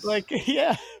surrounding us. Like,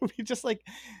 yeah, we just like,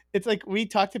 it's like we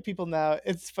talk to people now.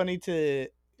 It's funny to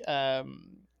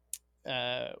um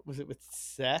was it with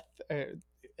Seth,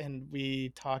 and we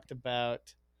talked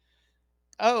about,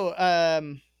 oh,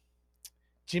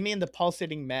 Jimmy and the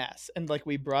Pulsating Mass, and like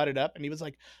we brought it up and he was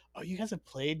like, "Oh, you guys have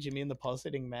played Jimmy and the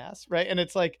Pulsating Mass?" Right? And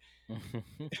it's like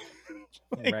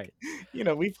like, Right.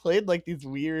 we played like these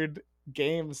weird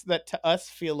games that to us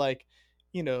feel like,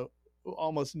 you know,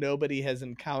 almost nobody has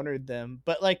encountered them.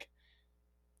 But like,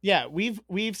 yeah,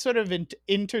 we've sort of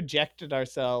interjected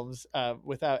ourselves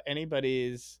without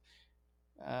anybody's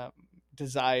um,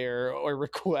 desire or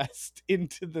request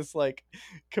into this like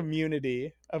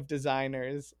community of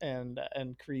designers and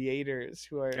creators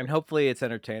who are. And hopefully it's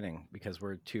entertaining because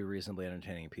we're two reasonably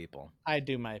entertaining people. I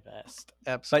do my best.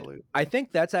 But Absolutely. I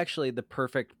think that's actually the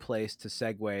perfect place to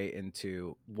segue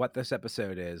into what this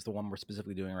episode is, the one we're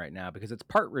specifically doing right now, because it's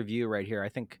part review right here. I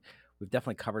think we've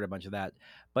definitely covered a bunch of that.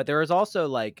 But there is also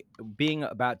like being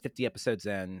about 50 episodes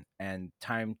in and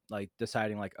time like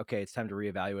deciding like, okay, it's time to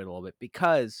reevaluate a little bit,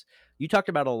 because you talked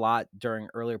about a lot during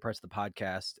earlier parts of the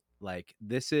podcast. Like,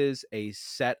 this is a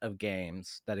set of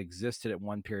games that existed at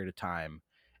one period of time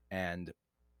and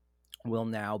will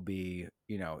now be,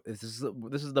 you know, this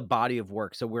is the body of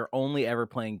work. So we're only ever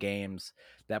playing games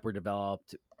that were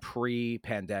developed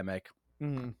pre-pandemic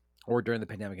or during the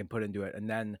pandemic and put into it, and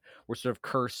then we're sort of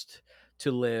cursed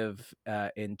to live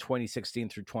in 2016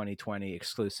 through 2020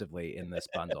 exclusively in this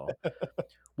bundle.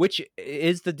 Which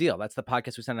is the deal. That's the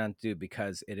podcast we signed on to do,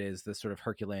 because it is this sort of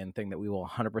Herculean thing that we will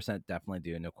 100% definitely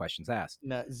do, no questions asked.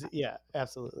 No, yeah,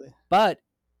 absolutely. But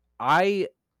I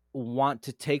want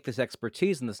to take this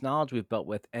expertise and this knowledge we've built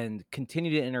with and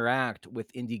continue to interact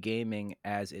with indie gaming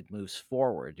as it moves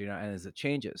forward, you know, and as it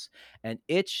changes. And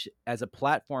Itch as a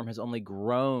platform has only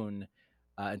grown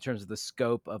in terms of the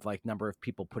scope of like number of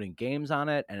people putting games on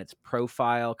it and its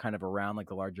profile kind of around like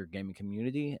the larger gaming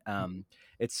community.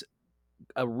 It's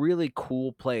a really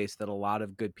cool place that a lot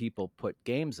of good people put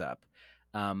games up.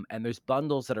 And there's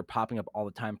bundles that are popping up all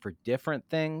the time for different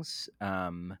things.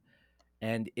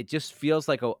 And it just feels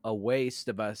like a waste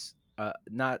of us,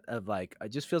 not of like, it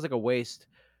just feels like a waste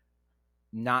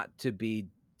not to be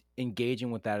engaging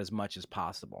with that as much as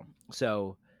possible.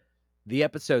 So the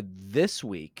episode this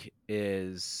week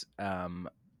is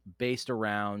based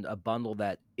around a bundle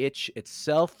that Itch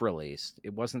itself released.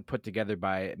 It wasn't put together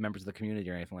by members of the community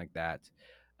or anything like that.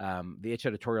 The Itch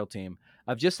editorial team,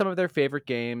 of just some of their favorite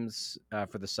games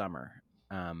for the summer.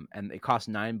 And it costs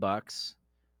 $9,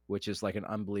 which is like an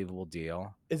unbelievable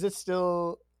deal. Is it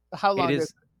still, how long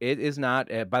It is not.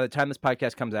 By the time this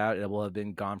podcast comes out, it will have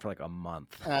been gone for like a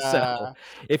month. So Uh,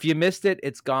 if you missed it,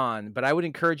 it's gone. But I would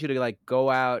encourage you to like go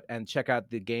out and check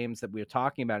out the games that we're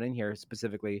talking about in here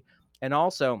specifically, and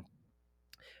also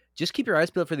just keep your eyes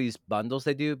peeled for these bundles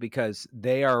they do, because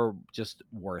they are just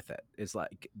worth it. It's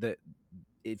like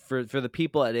for the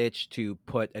people at Itch to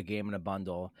put a game in a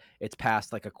bundle, it's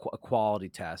passed like a quality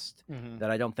test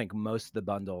that I don't think most of the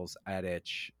bundles at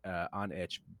Itch on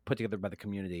Itch put together by the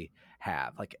community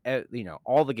have. Like, you know,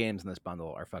 all the games in this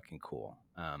bundle are fucking cool.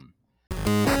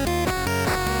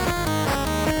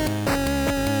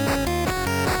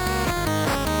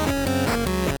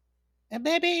 and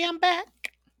baby, I'm back.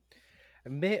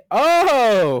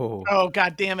 Oh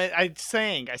God damn it! I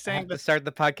sang I have to start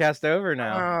the podcast over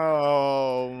now.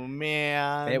 Oh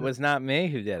man, It was not me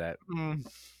who did it.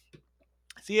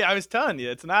 See, I was telling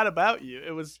you, it's not about you.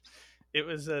 It was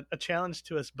a challenge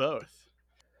to us both.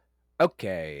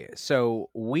 Okay,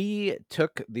 so we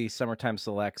took the Summertime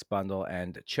Selects bundle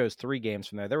and chose 3 games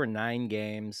from there. There were 9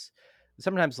 games. The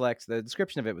Summertime Selects, the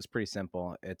description of it was pretty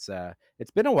simple. It's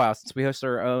been a while since we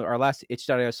hosted our last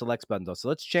itch.io Selects bundle, so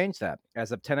let's change that.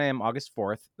 As of 10 a.m. August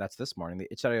 4th, that's this morning, the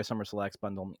itch.io Summer Selects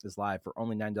bundle is live for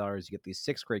only $9. You get these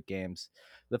 6 great games.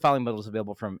 The following bundle is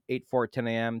available from 8/4 at 10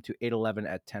 a.m. to 8/11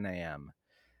 at 10 a.m.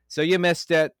 So you missed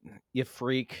it, you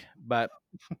freak, but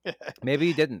maybe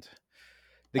you didn't.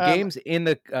 The games in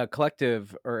the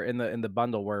collective or in the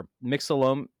bundle were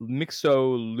Mixolumia,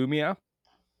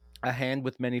 A Hand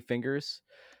with Many Fingers,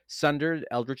 Sundered,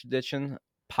 Eldritch Edition,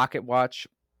 Pocket Watch,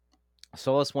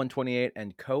 Solus 128,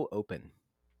 and Co-Open.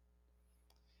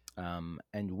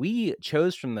 And we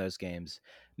chose from those games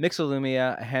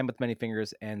Mixolumia, A Hand with Many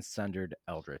Fingers, and Sundered,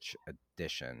 Eldritch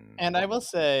Edition. And I will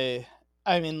say,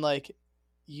 I mean, like,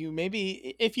 you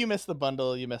maybe, if you miss the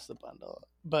bundle, you miss the bundle.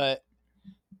 But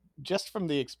just from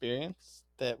the experience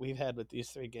that we've had with these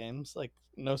 3 games, like,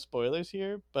 no spoilers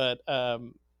here, but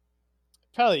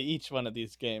probably each one of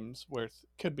these games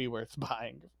could be worth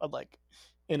buying, like,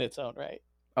 in its own right.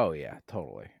 Oh yeah,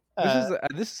 totally.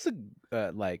 This is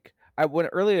like I went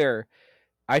earlier.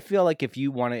 I feel like if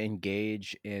you want to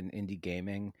engage in indie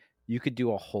gaming, you could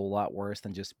do a whole lot worse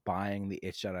than just buying the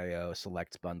itch.io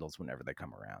Selects bundles whenever they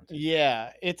come around.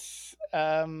 Yeah, it's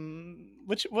where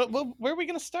are we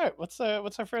gonna start? What's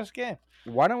our first game?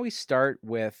 Why don't we start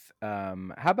with how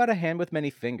about A Hand with Many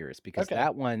Fingers, because Okay.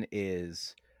 that one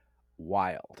is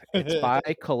wild. It's by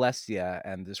Colestia,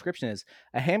 and the description is: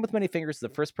 A Hand with Many Fingers is a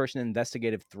first-person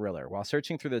investigative thriller. While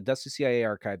searching through the dusty CIA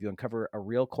archive, you uncover a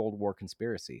real Cold War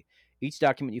conspiracy. Each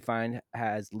document you find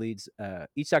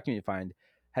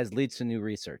has leads to new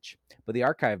research, but the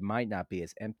archive might not be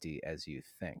as empty as you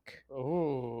think.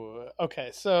 Oh,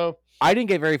 okay. So I didn't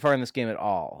get very far in this game at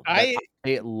all, but I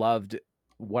I loved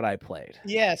what I played.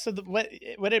 yeah. So what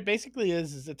it basically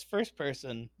is it's first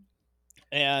person,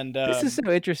 and This is so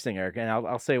interesting, Eric, and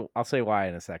I'll say why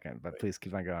in a second, but please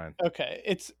keep on going. okay,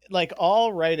 it's like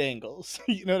all right angles.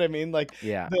 You know what I mean? Like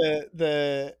Yeah,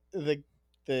 the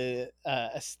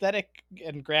aesthetic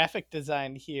and graphic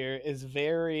design here is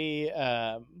very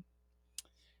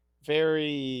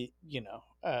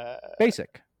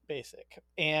basic. basic.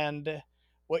 And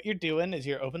what you're doing is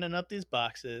you're opening up these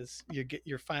boxes.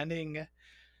 You're finding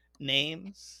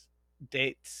names,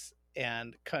 dates,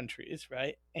 and countries,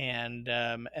 right? And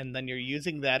then you're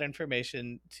using that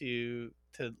information to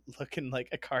look in like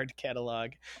a card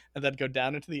catalog, and then go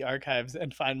down into the archives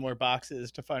and find more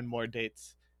boxes to find more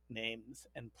dates, names,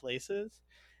 and places.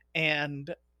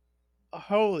 And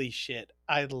holy shit,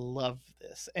 I love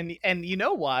this. And you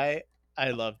know why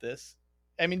I love this?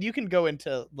 I mean, you can go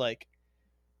into like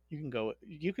you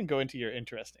can go into your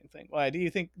interesting thing. Why do you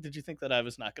think did you think that I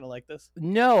was not going to like this?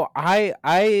 No,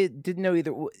 I didn't know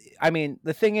either. I mean,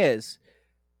 the thing is,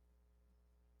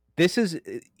 this is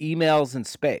emails in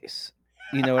space.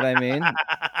 You know what I mean?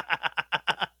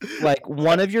 Like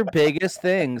one of your biggest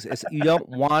things is you don't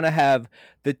want to have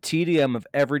the tedium of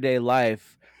everyday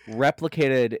life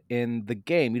replicated in the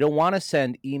game. You don't want to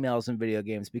send emails in video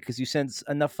games because you send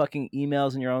enough fucking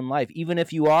emails in your own life, even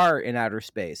if you are in outer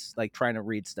space, like trying to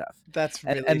read stuff. That's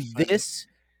And, really and funny. this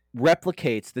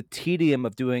replicates the tedium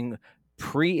of doing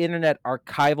pre-internet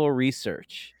archival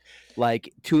research,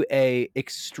 like to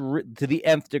to the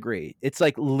nth degree. It's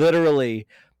like literally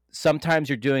sometimes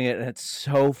you're doing it and it's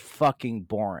so fucking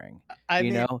boring. I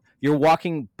You mean, know, you're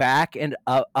walking back and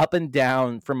up and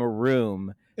down from a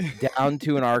room down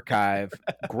to an archive,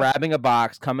 grabbing a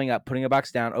box, coming up, putting a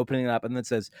box down, opening it up, and then it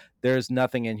says, "There's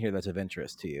nothing in here that's of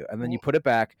interest to you." And then you put it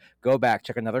back, go back,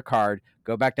 check another card,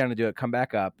 go back down to do it, come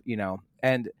back up, you know.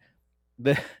 And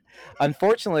the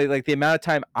unfortunately, like the amount of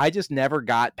time I just never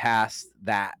got past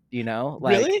that, you know,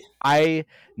 like really? I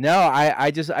no,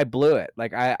 I just I blew it.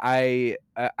 Like I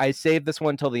saved this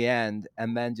one till the end,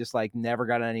 and then just like never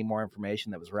got any more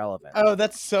information that was relevant. Oh,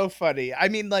 that's so funny. I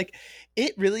mean, like,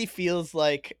 it really feels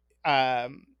like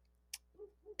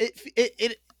it it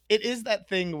it it is that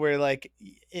thing where like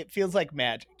it feels like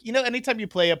magic. You know, anytime you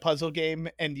play a puzzle game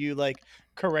and you like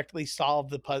correctly solve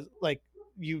the puzzle, like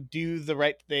you do the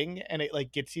right thing and it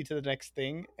like gets you to the next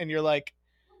thing, and you're like,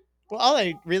 well, all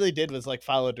I really did was like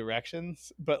follow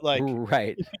directions, but like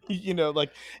Right.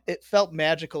 like it felt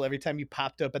magical every time you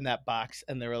popped open that box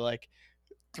and there were like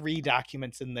three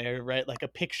documents in there, right? Like a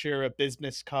picture, a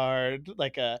business card,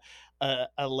 like a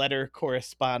letter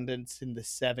correspondence in the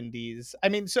 70s. I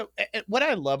mean, so what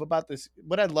I love about this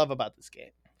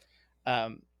game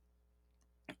um,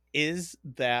 is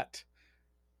that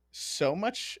so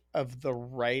much of the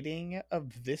writing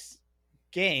of this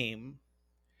game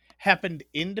happened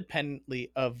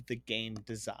independently of the game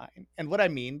design. And what I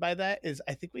mean by that is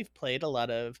I think we've played a lot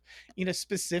of,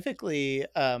 specifically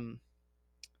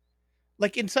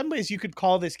like in some ways you could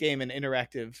call this game an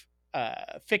interactive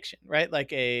fiction, right?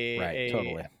 Like Right,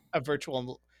 totally. a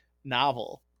virtual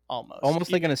novel almost.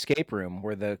 Almost like an escape room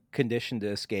where the condition to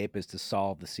escape is to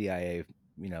solve the CIA,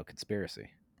 you know, conspiracy.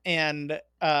 And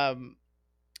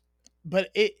but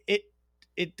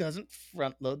it doesn't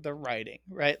front load the writing,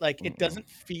 right? Like it Mm-mm. doesn't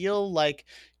feel like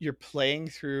you're playing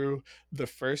through the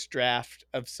first draft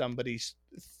of somebody's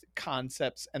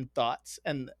concepts and thoughts,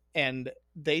 and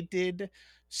they did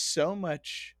so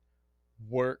much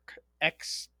work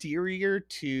exterior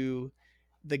to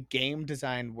the game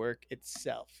design work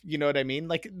itself. You know what I mean?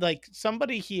 Like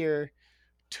somebody here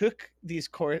took these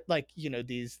core like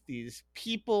these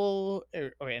people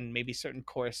or and maybe certain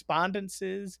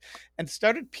correspondences and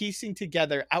started piecing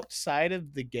together outside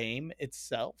of the game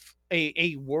itself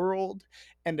a world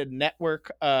and a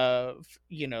network of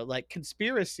like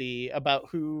conspiracy about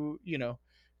who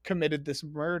committed this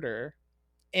murder.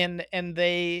 And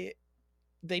they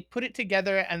put it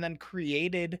together and then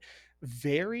created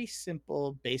very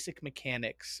simple basic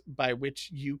mechanics by which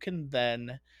you can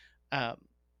then um,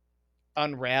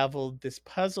 unravel this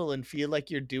puzzle and feel like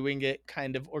you're doing it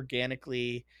kind of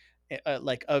organically,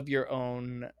 like of your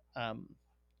own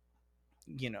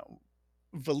you know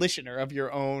volition or of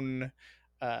your own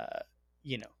uh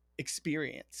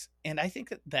experience. And I think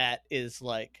that that is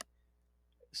like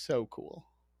so cool.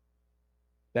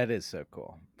 That is so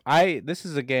cool. I This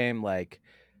is a game like,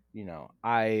 you know,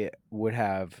 I would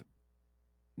have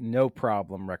no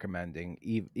problem recommending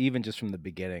even just from the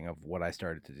beginning of what I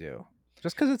started to do.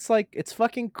 just because it's like it's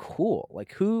fucking cool.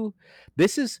 Like who?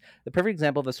 This is the perfect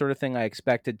example of the sort of thing I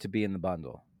expected to be in the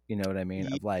bundle. You know what I mean?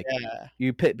 Of like Yeah.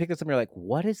 you pick this up, and you're like,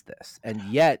 what is this? And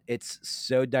yet it's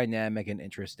so dynamic and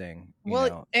interesting. You Well,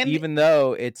 know, and even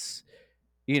though it's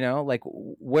like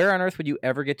where on earth would you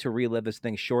ever get to relive this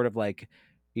thing short of like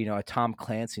a Tom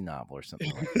Clancy novel or something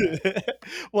like that?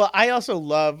 well, I also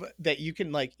love that you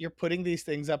can like you're putting these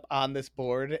things up on this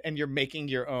board and you're making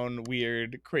your own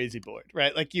weird crazy board,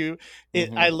 right? Like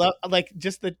Hmm. I love like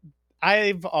just the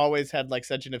I've always had like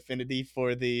such an affinity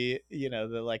for the,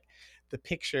 the like the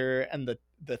picture and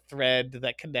the thread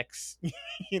that connects,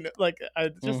 like I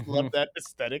just love Hmm. that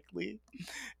aesthetically.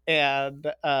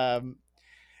 And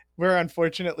we're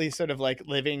unfortunately sort of like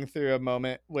living through a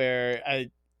moment where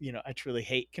I truly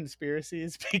hate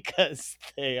conspiracies because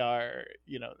they are,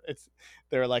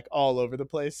 they're like all over the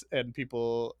place, and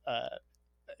people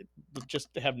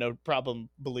just have no problem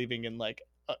believing in like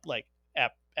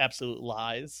absolute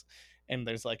lies. And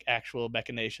there's like actual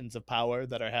machinations of power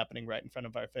that are happening right in front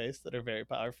of our face that are very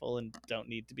powerful and don't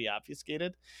need to be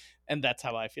obfuscated. And that's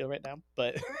how I feel right now.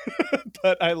 But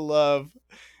but I love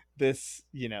this,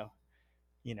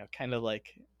 kind of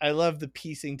like I love the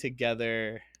piecing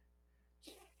together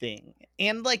thing.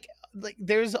 And like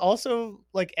there's also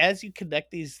like as you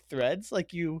connect these threads,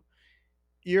 like you're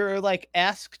like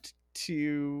asked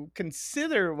to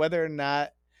consider whether or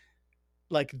not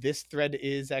like this thread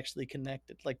is actually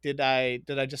connected. Like did I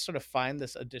just sort of find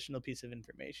this additional piece of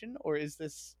information, or is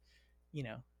this, you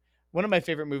know, one of my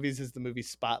favorite movies is the movie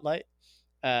Spotlight.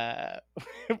 Uh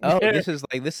Oh, where this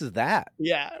is that.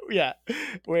 yeah, yeah,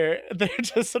 where they're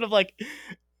just sort of like,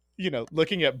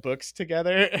 looking at books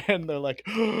together, and they're like,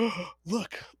 oh,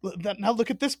 now look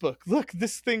at this book. Look,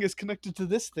 this thing is connected to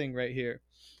this thing right here.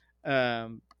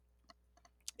 Um,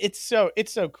 it's so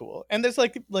cool, and there's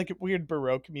like weird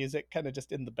baroque music kind of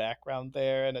just in the background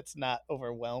there, and it's not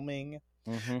overwhelming.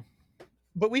 Hmm.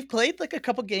 But we've played like a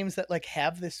couple games that like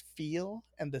have this feel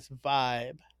and this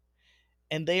vibe,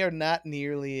 and they are not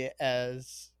nearly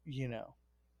as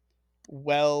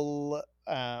well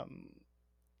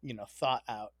thought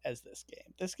out as this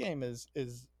game. This game is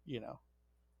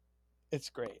it's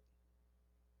great.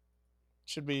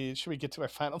 Should we get to our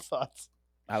final thoughts?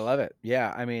 I love it.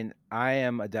 Yeah, I mean, I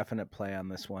am a definite play on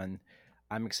this one.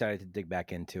 I'm excited to dig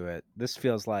back into it. This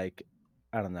feels like,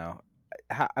 I don't know.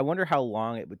 I wonder how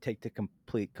long it would take to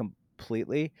complete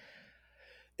completely.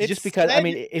 It Just because, I said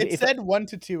mean, it if said 1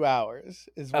 to 2 hours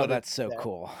is oh, what it that's so said.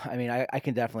 cool. I mean, I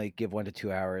can definitely give 1 to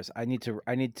 2 hours. I need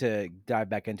to dive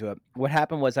back into it. What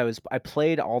happened was I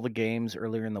played all the games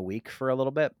earlier in the week for a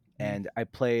little bit, Mhm. and I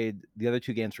played the other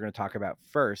two games we're going to talk about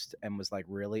first, and was like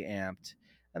really amped.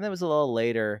 And then it was a little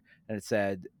later, and it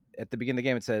said at the beginning of the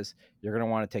game, it says you're going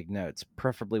to want to take notes,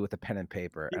 preferably with a pen and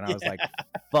paper. And I was Yeah. like,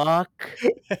 fuck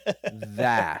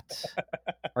that.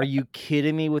 Are you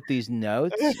kidding me with these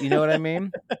notes? You know what I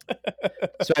mean?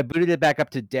 So I booted it back up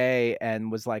today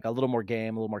and was like a little more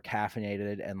game, a little more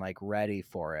caffeinated, and like ready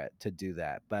for it to do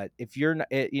that. But if you're not,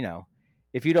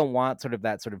 if you don't want sort of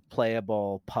that sort of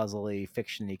playable, puzzly,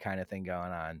 fictiony kind of thing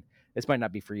going on, this might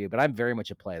not be for you. But I'm very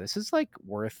much a play. This is like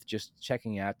worth just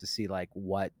checking out to see like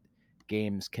what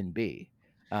games can be.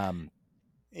 Um,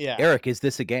 Yeah. Eric, is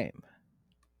this a game?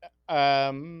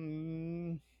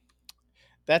 Um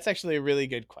that's actually a really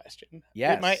good question.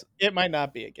 It might Yes. it might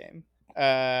not be a game.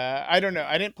 I don't know.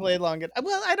 I didn't play long it.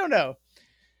 Well, I don't know.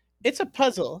 It's a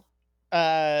puzzle.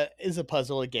 Is a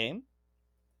puzzle a game?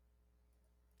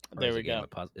 Or There is a we game go. a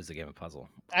puzzle? Is a game a puzzle?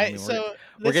 I I mean, so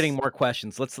we're getting this more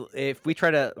questions. Let's if we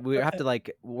try to we have to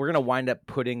like we're gonna wind up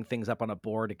putting things up on a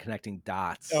board and connecting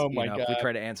dots. Oh my If we god.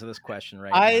 try to answer this question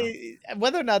right now. I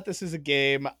Whether or not this is a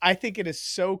game, I think it is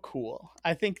so cool.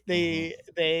 I think Hmm.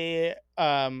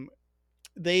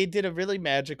 they did a really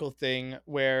magical thing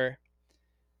where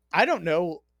I don't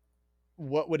know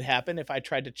what would happen if I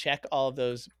tried to check all of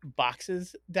those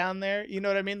boxes down there. You know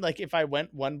what I mean? Like if I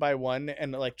went one by one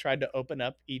and like tried to open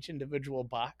up each individual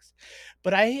box.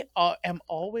 But I am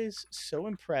always so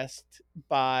impressed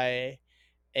by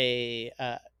a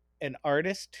an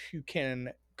artist who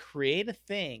can create a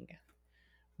thing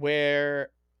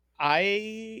where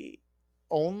I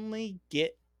only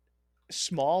get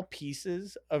small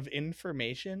pieces of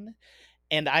information,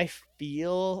 and I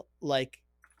feel like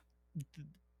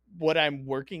what I'm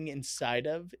working inside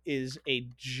of is a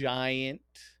giant,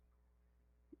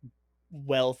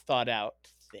 well thought out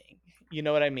thing. You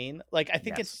know what I mean? Like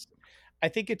Yes. I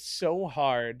think it's so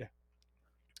hard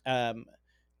um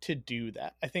to do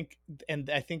that. I think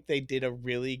they did a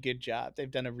really good job. They've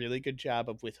done a really good job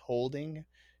of withholding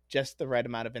just the right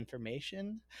amount of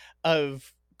information,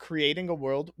 of creating a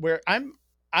world where I'm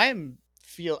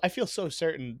I feel so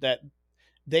certain that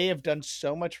they have done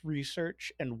so much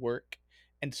research and work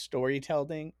and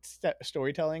storytelling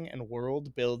and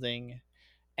world building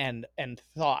and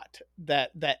thought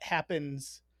that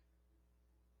happens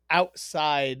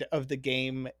outside of the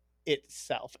game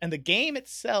itself. And the game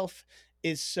itself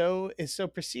is so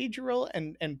procedural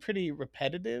and pretty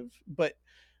repetitive, but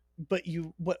what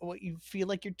you feel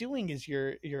like you're doing is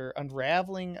you're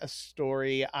unraveling a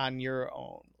story on your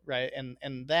own, right?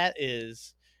 And that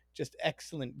is just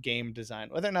excellent game design,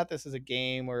 whether or not this is a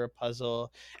game or a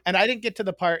puzzle. And I didn't get to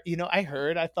the part,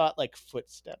 I thought like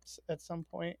footsteps at some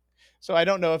point, so I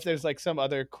don't know if there's like some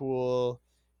other cool,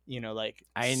 like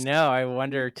I know. I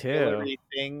wonder too. hillary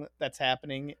thing that's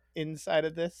happening inside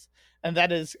of this. And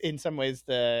that is in some ways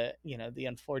the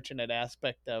unfortunate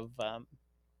aspect of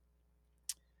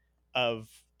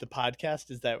the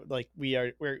podcast, is that like we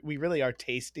really are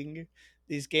tasting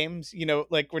these games,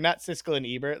 like we're not Siskel and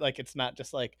Ebert. Like it's not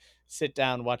just like sit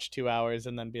down, watch 2 hours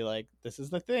and then be like, this is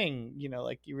the thing,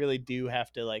 like you really do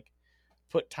have to like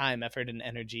put time, effort and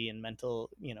energy and mental,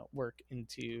 work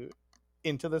into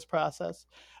this process.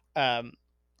 um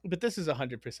but this is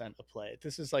 100% a play.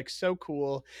 This is like so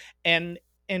cool. And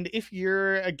if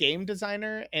you're a game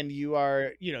designer and you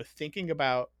are, thinking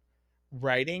about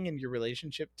writing and your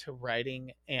relationship to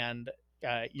writing and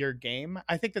your game,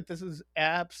 I think that this is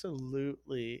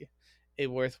absolutely a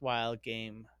worthwhile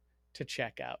game to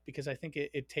check out, because I think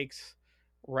it takes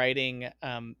writing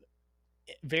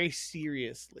very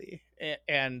seriously.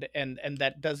 And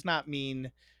that does not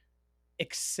mean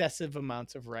excessive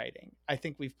amounts of writing. I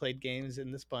think we've played games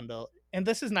in this bundle, and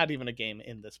this is not even a game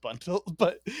in this bundle,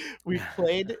 but we've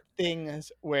played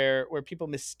things where people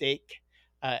mistake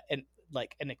and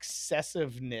like an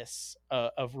excessiveness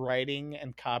of writing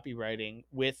and copywriting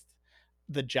with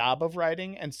the job of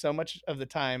writing. And so much of the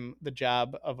time the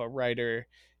job of a writer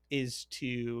is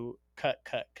to cut,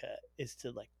 is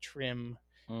to like trim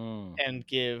and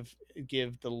give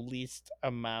the least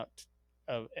amount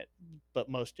of it, but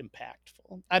most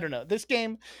impactful. I don't know. This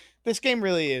game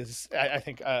really is, I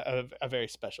think, a very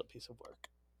special piece of work.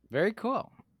 Very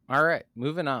cool. All right,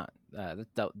 moving on.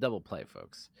 Double play,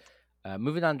 folks.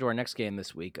 Moving on to our next game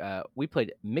this week, we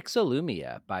played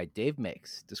Mixolumia by Dave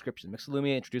Makes. Description: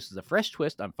 Mixolumia introduces a fresh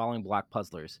twist on following block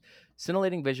puzzlers.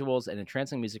 Scintillating visuals and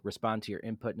entrancing music respond to your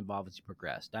input and evolve as you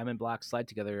progress. Diamond blocks slide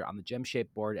together on the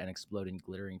gem-shaped board and explode in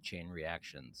glittering chain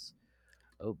reactions.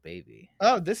 Oh, baby.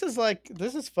 Oh, this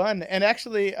is fun. And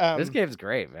actually, This game's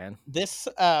great, man. this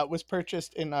was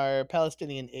purchased in our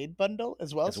Palestinian Aid bundle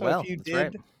as well. As So well, if you that's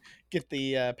right. did get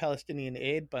the Palestinian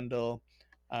Aid bundle,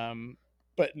 um,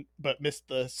 but missed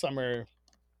the summer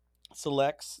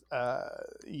selects,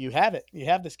 you have it. You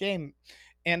have this game,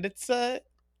 and it's I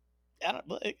don't,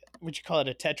 would you call it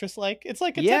a Tetris like? It's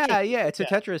like a Tetris. Yeah, it's a Yeah,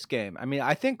 Tetris game. I mean,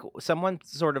 I think someone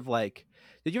sort of like.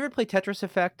 Did you ever play Tetris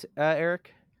Effect,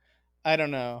 Eric? I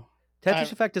don't know.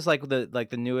 Tetris Effect is like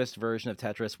the newest version of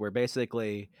Tetris, where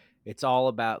basically it's all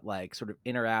about like sort of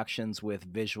interactions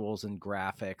with visuals and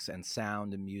graphics and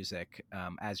sound and music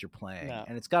as you're playing, No,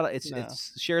 and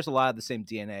it's shares a lot of the same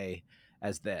DNA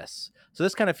as this. So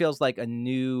this kind of feels like a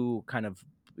new kind of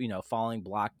falling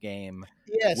block game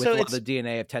yeah. with So a lot of it's the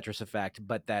DNA of Tetris Effect,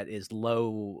 but that is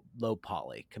low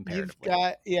poly comparatively.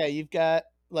 you've got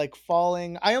like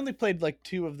falling. I only played like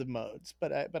two of the modes,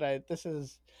 but I this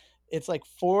is, it's like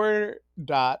four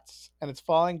dots and it's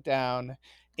falling down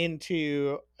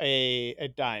into a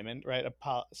diamond, right?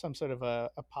 Some sort of a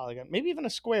polygon, maybe even a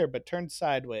square, but turned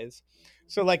sideways.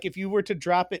 So like if you were to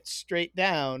drop it straight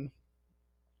down,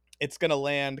 it's going to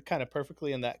land kind of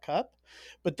perfectly in that cup.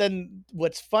 But then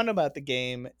what's fun about the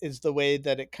game is the way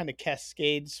that it kind of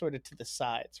cascades sort of to the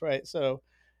sides, right? So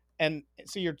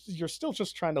you're still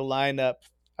just trying to line up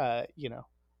uh you know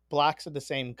blocks of the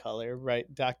same color,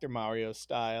 right? Dr. Mario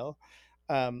style.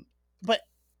 um but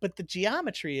but the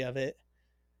geometry of it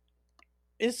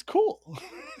is cool.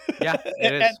 Yeah, it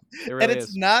and, is. It and really it's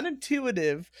is. not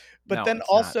intuitive, but No, then it's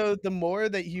not. also the more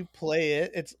that you play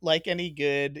it, it's like any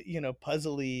good,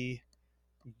 puzzly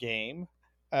game.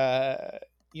 uh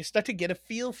you start to get a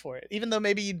feel for it, even though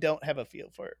maybe you don't have a feel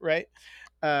for it, right?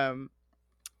 um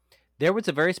There was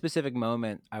a very specific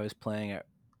moment I was playing it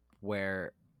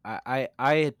where I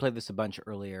had played this a bunch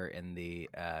earlier in the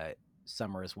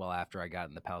summer as well, after I got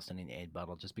in the Palestinian Aid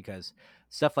bundle, just because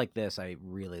stuff like this I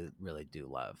really really do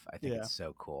love. I think yeah. it's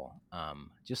so cool.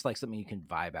 Just like something you can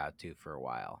vibe out to for a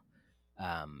while.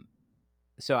 Um,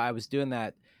 so I was doing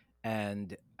that,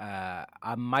 and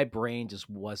my brain just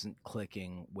wasn't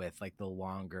clicking with like the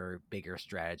longer, bigger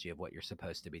strategy of what you're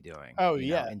supposed to be doing, Oh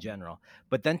yeah. in general.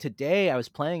 But then today I was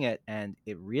playing it, and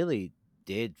it really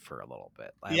did for a little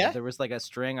bit. Yeah. There was like a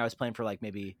string I was playing for like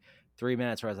maybe 3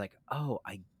 minutes where I was like, oh,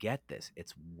 I get this.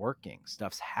 It's working.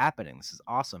 Stuff's happening. This is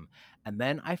awesome. And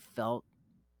then I felt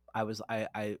I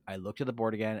looked at the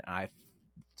board again and I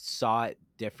saw it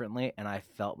differently and I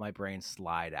felt my brain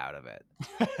slide out of it.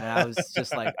 And I was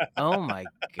just like, oh my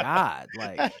God,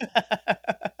 like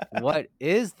what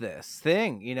is this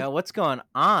thing? What's going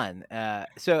on?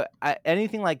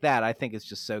 Anything like that, I think is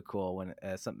just so cool when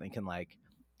something can like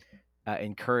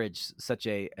encourage such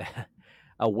a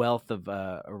a wealth of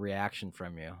a reaction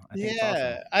from you. I think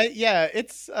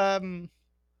it's awesome.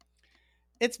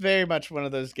 It's very much one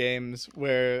of those games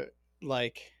where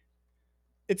like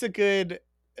it's a good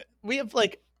we have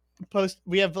like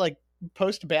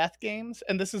post bath games,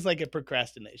 and this is like a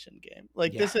procrastination game.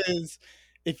 Like Yeah. this is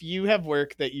if you have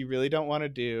work that you really don't want to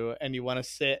do and you want to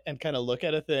sit and kind of look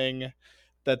at a thing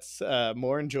that's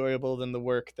more enjoyable than the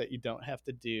work that you don't have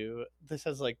to do. This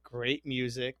has like great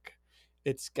music.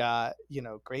 It's got,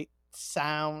 great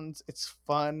sounds. It's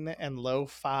fun and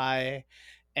lo-fi,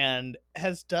 and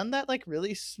has done that like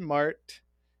really smart,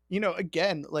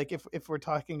 again, like if we're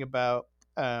talking about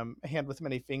a hand with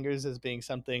many fingers as being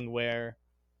something where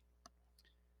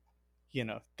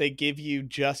they give you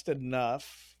just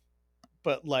enough,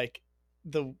 but like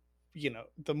the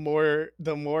the more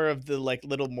of the like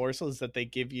little morsels that they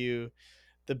give you,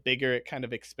 the bigger it kind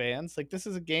of expands. Like this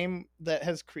is a game that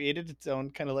has created its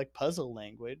own kind of like puzzle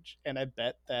language, and I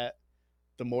bet that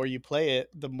the more you play it,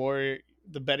 the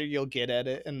better you'll get at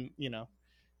it, and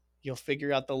you'll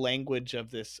figure out the language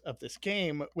of this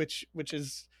game, which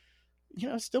is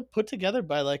still put together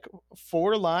by like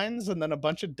four lines and then a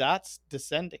bunch of dots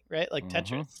descending, right? Like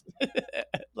Mm-hmm. Tetris.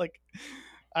 Like,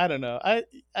 I don't know. I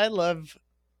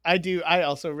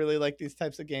also really like these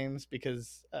types of games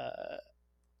because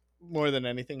more than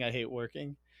anything, I hate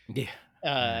working.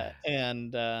 Yeah.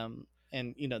 And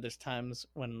there's times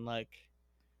when like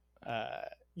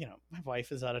my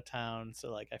wife is out of town,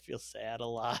 so like I feel sad a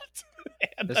lot.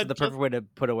 And This I is the just perfect way to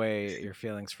put away your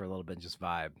feelings for a little bit and just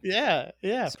vibe. yeah,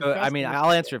 So, I mean, procrastination.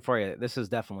 I'll answer it for you. This is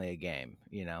definitely a game.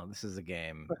 This is a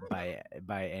game by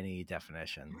any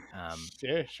definition.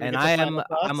 Sure. Should we And get the final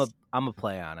thoughts? I'm a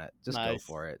play on it. Just go Nice.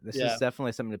 for it. This is Yeah.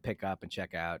 definitely something to pick up and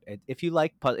check out. If you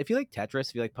like if you like Tetris,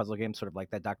 if you like puzzle games, sort of like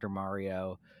that Dr.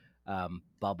 Mario,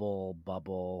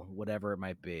 Bubble, whatever it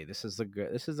might be. This is a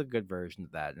good version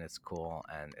of that, and it's cool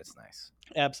and it's nice.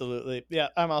 Absolutely. Yeah,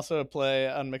 I'm also a play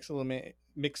on Mixolumia.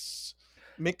 Mixolumia.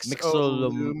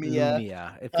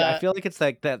 I Uh, feel like it's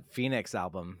like that Phoenix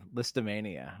album,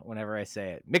 Listomania. Whenever I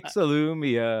say it,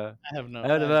 Mixolumia. I have no.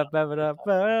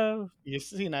 Oh, You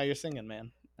see, now you're singing,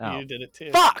 man. You did it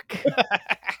too. fuck!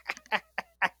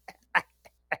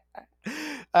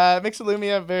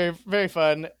 Mixolumia, very very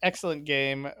fun, excellent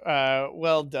game.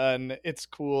 Well done. It's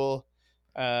cool.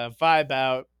 Vibe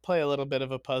out. Play a little bit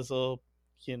of a puzzle.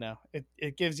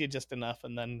 It gives you just enough,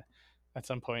 and then at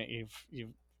some point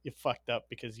you've fucked up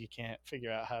because you can't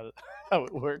figure out how how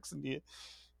it works, and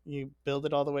you build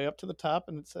it all the way up to the top,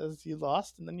 and it says you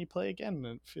lost, and then you play again,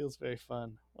 and it feels very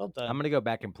fun. Well I'm done. gonna go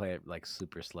back and play it like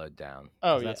super slowed down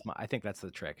Oh because yeah. I think that's the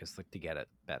trick is like to get it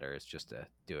better is just to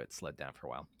do it slowed down for a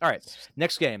while. All right,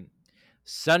 next game,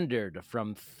 Sundered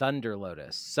from Thunder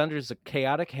Lotus. Sundered is a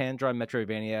chaotic hand-drawn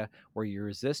Metroidvania where you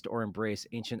resist or embrace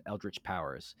ancient eldritch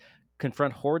powers.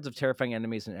 Confront hordes of terrifying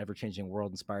enemies in an ever-changing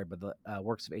world inspired by the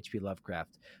works of H.P.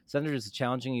 Lovecraft. Sundered is a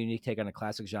challenging, unique take on a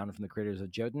classic genre from the creators of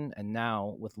Jotun, and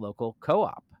now with local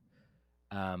co-op.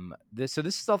 This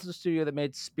is also the studio that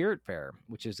made Spiritfarer,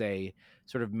 which is a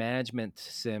sort of management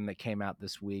sim that came out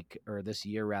this week or this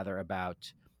year rather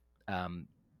about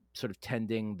sort of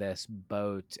tending this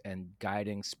boat and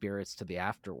guiding spirits to the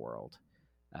afterworld.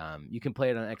 You can play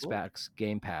it on Xbox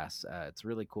Game Pass. It's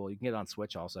really cool. You can get it on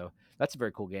Switch also. That's a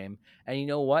very cool game. And you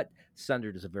know what?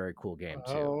 Sundered is a very cool game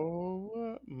too.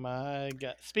 Oh my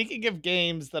god! Speaking of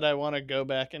games that I want to go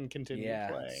back and continue Yeah,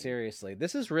 playing. seriously.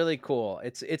 This is really cool.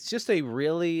 It's just a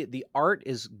really the art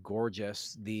is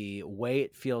gorgeous. The way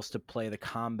it feels to play the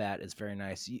combat is very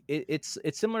nice. It's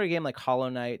similar to a game like Hollow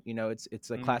Knight, it's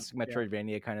a classic Yeah.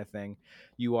 Metroidvania kind of thing.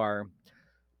 You are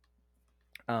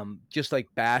just like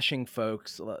bashing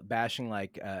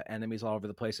like enemies all over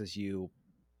the place as you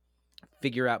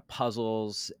figure out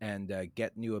puzzles and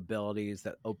get new abilities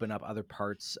that open up other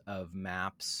parts of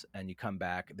maps, and you come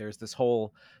back. There's this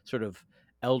whole sort of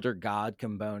elder god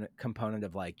component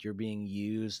of like you're being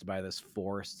used by this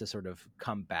force to sort of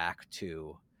come back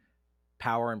to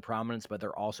power and prominence, but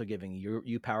they're also giving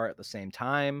you power at the same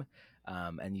time.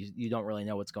 And you don't really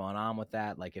know what's going on with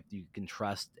that, like if you can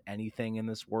trust anything in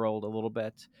this world a little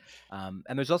bit. And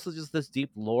there's also just this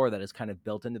deep lore that is kind of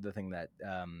built into the thing that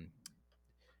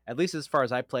at least as far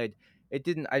as I played, I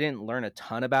didn't learn a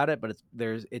ton about it, but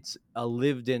it's a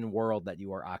lived in world that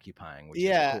you are occupying, which is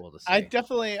Yeah, cool to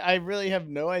see. I really have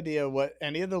no idea what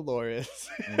any of the lore is.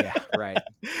 Yeah, right.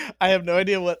 I have no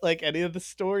idea what like any of the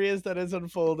story is that is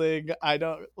unfolding. I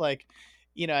don't like,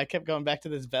 I kept going back to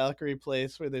this Valkyrie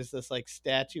place where there's this like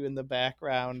statue in the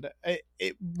background.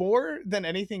 It more than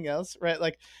anything else, right?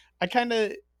 Like, I kind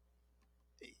of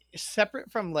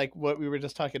separate from like what we were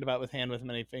just talking about with Hand with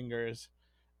Many Fingers.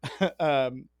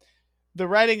 um, the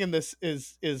writing in this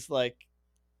is like,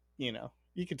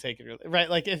 you can take it really, right.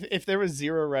 Like, if there was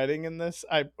zero writing in this,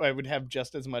 I would have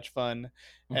just as much fun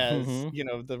as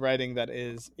Mhm. the writing that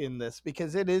is in this,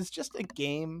 because it is just a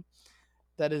game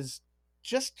that is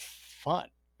just fun.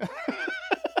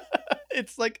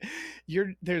 It's like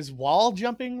there's wall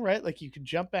jumping, right? Like, you can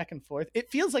jump back and forth. It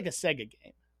feels like a Sega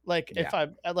game. Like, Yeah. if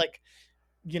I like,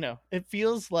 it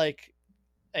feels like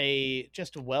a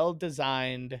just well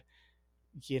designed,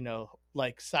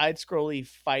 like side scrolly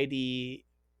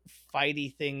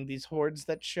fighty thing. These hordes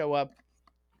that show up,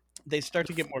 they start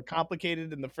to get more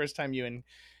complicated, and the first time you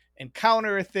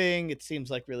encounter a thing, it seems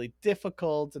like really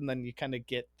difficult, and then you kind of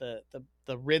get the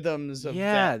rhythms of that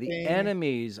Yeah, the thing.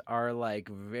 enemies are like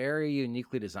very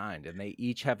uniquely designed and they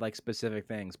each have like specific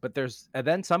things. But and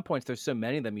then some points there's so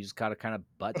many of them you just gotta kind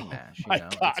of button Oh mash, you my know?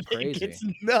 It's god, it crazy. gets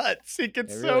nuts. It It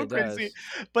gets really so crazy.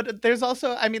 does. But there's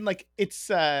also, I mean, like, it's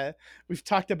we've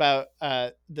talked about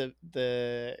the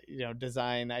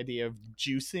design idea of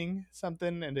juicing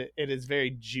something, and it is very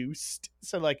juiced.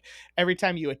 So like, every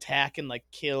time you attack and like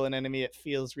kill an enemy, it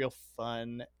feels real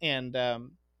fun. And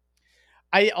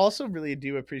I also really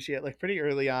do appreciate, like, pretty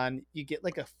early on, you get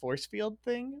like a force field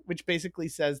thing, which basically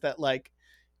says that like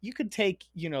you could take,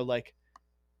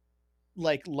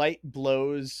 like light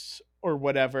blows or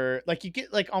whatever, like, you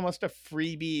get like almost a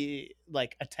freebie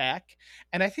like attack.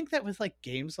 And I think that with like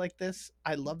games like this,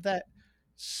 I love that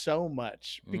so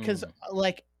much, because Mm.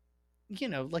 like,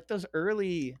 like those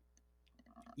early,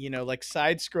 like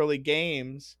side scrolly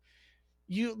games,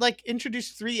 you like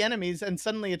introduce three enemies and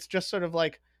suddenly it's just sort of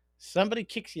like somebody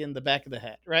kicks you in the back of the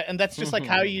head, right? And that's just like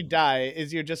how you die,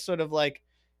 is you're just sort of like,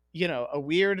 a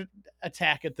weird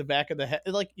attack at the back of the head.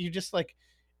 Like, you just like,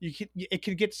 it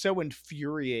could get so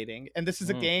infuriating. And this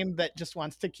is a Mm. game that just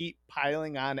wants to keep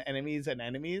piling on enemies and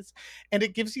enemies, and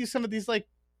it gives you some of these like,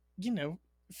 you know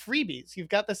freebies. You've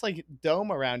got this like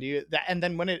dome around you, that, and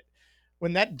then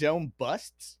when that dome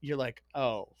busts, you're like,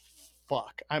 oh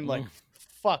fuck, I'm like Mm.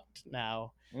 fucked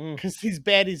now, Mm. because these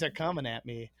baddies are coming at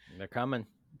me. They're coming.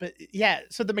 But yeah,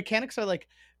 so the mechanics are like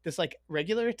this like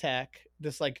regular attack,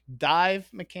 this like dive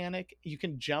mechanic. You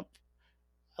can jump,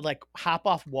 like hop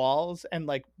off walls, and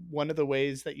like one of the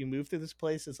ways that you move through this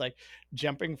place is like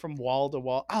jumping from wall to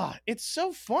wall. It's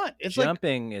so fun. It's like,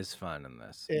 Jumping is fun in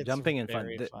this. it's Jumping and fun.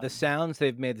 very The fun. sounds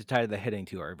they've made the tie of the hitting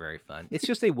to are very fun. It's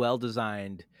just a well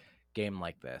designed game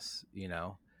like this, you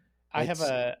know? It's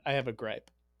I have a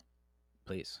gripe.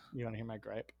 please. You want to hear my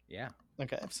gripe? Yeah.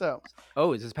 Okay, so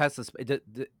Oh, is this past does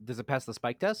it pass the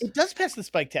spike test? it does pass the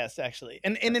spike test, actually.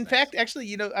 And That's in nice. fact,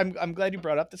 actually, I'm glad you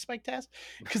brought up the spike test,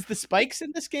 because the spikes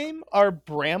in this game are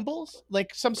brambles,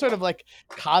 like some sort of like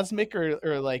cosmic,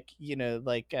 or like,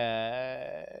 like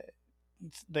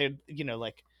they're,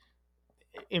 like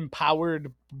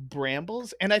empowered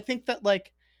brambles. And I think that,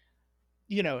 like,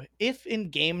 if in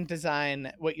game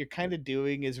design what you're kind of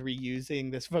doing is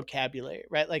reusing this vocabulary,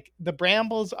 right? Like, the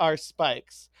brambles are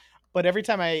spikes, but every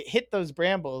time I hit those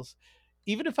brambles,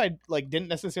 even if I like didn't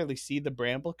necessarily see the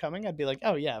bramble coming, I'd be like,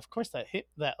 oh yeah, of course that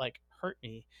like hurt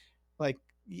me. Like,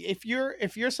 if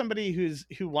you're somebody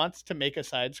who wants to make a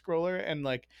side scroller, and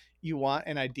like you want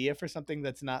an idea for something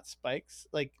that's not spikes,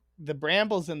 like the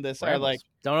brambles in this are like, Brambles.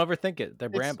 Don't overthink it. They're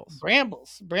it's brambles.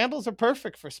 brambles. Brambles are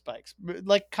perfect for spikes,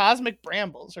 like cosmic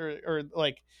brambles, or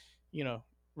like,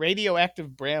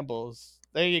 radioactive brambles.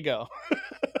 There you go.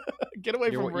 Get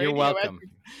away from You're welcome. radioactive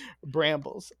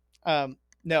brambles.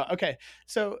 No, okay.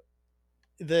 So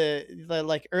the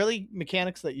like early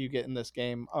mechanics that you get in this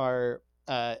game are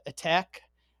attack,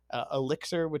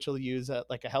 elixir, which will use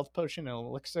like a health potion and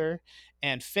elixir,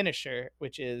 and finisher,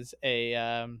 which is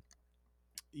a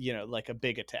like a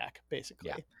big attack, Yeah.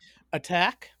 basically.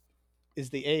 Attack is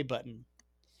the A button.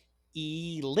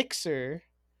 Elixir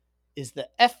is the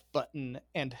F button,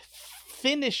 and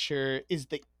finisher is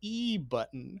the E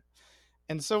button.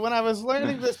 And so when I was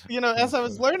learning this, as I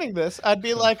was learning this, I'd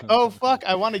be like, oh fuck,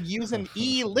 I want to use an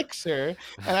elixir,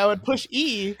 and I would push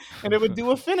E and it would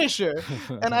do a finisher.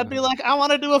 And I'd be like, I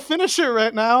want to do a finisher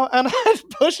right now, and I'd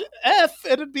push F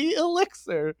and it'd be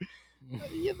elixir.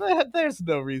 There's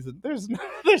no reason. There's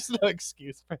no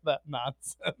excuse for that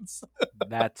nonsense.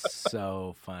 That's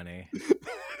so funny.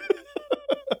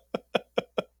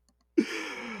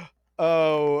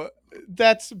 Oh,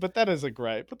 that is a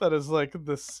gripe. That is like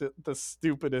the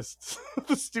stupidest.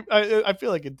 I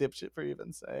feel like a dipshit for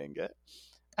even saying it.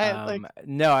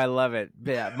 No, I love it.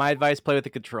 Yeah, my advice: play with the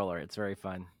controller. It's very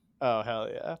fun. Oh hell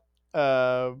yeah.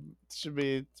 Should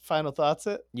we final thoughts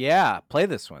it? Yeah, play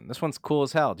this one. This one's cool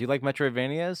as hell. Do you like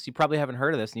Metroidvanias? You probably haven't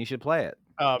heard of this, and you should play it.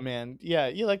 Oh man, yeah,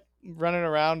 you like running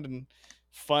around and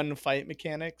fun fight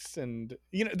mechanics, and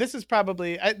this is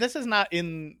probably this is not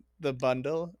in the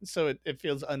bundle, so it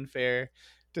feels unfair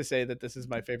to say that this is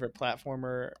my favorite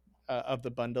platformer of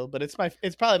the bundle, but it's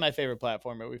probably my favorite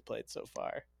platformer we've played so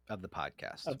far of the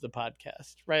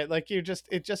podcast. Right? Like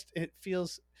it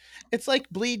feels, it's like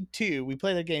Bleed 2. We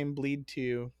play the game Bleed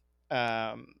 2,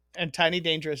 and Tiny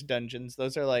Dangerous Dungeons.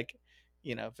 Those are like,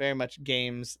 very much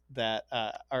games that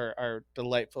are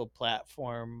delightful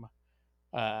platform.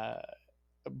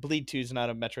 Bleed 2 is not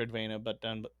a Metroidvania, but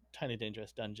Tiny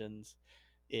Dangerous Dungeons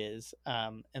is.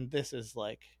 And this is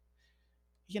like,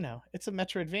 it's a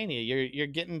Metroidvania. You're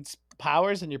getting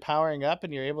powers and you're powering up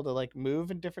and you're able to like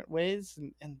move in different ways,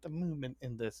 and the movement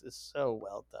in this is so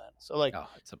well done. So like, oh,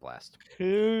 it's a blast.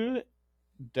 Kudos.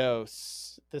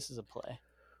 This is a play.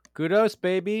 Kudos,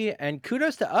 baby, and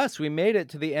kudos to us. We made it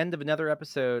to the end of another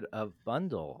episode of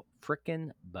Bundle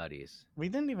Frickin' Buddies. We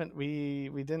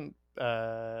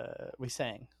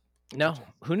sang. No,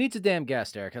 who needs a damn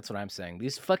guest, Eric? That's what I'm saying.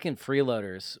 These fucking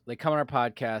freeloaders, they come on our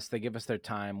podcast, they give us their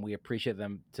time. We appreciate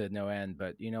them to no end,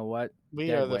 but you know what?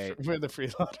 We're the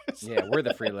freeloaders. Yeah, we're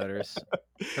the freeloaders.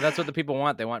 So that's what the people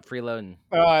want. They want freeloading.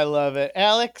 Oh, I love it.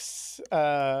 Alex,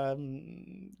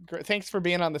 thanks for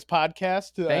being on this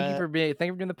podcast. Thank you for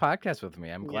doing the podcast with me.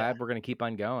 I'm glad we're going to keep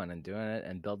on going and doing it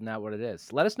and building out what it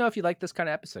is. Let us know if you like this kind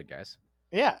of episode, guys.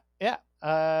 Yeah.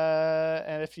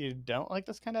 And if you don't like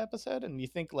this kind of episode and you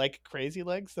think like Crazy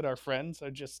Legs that our friends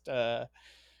are just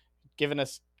giving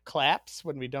us claps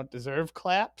when we don't deserve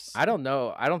claps. I don't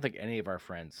know. I don't think any of our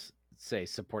friends say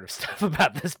supportive stuff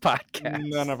about this podcast.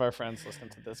 None of our friends listen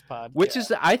to this podcast. Which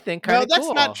is, I think, kind of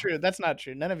cool. No, that's not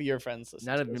true. None of your friends listen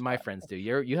to this. None of my friends do.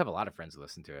 You have a lot of friends who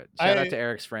listen to it. Shout out to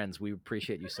Eric's friends. We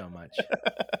appreciate you so much.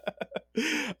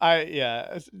 Our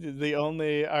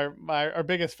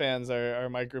biggest fans are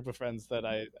my group of friends that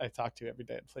I talk to every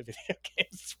day and play video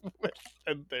games with,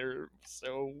 and they're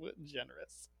so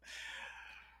generous.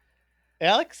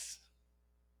 Alex,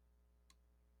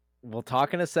 we'll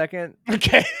talk in a second.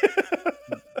 Okay.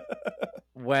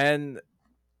 When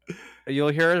you'll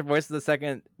hear our voice in a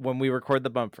second when we record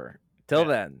the bumper. Till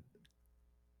then.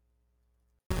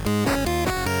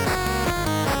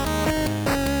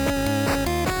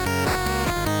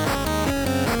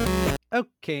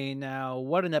 Okay, now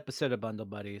what an episode of Bundle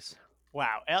Buddies.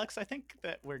 Wow, Alex, I think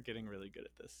that we're getting really good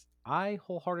at this. I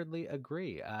wholeheartedly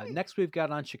agree. Next, we've got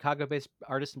on Chicago-based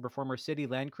artist and performer Sadie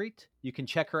Landcrete. You can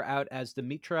check her out as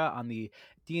Demetra on the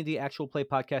D&D Actual Play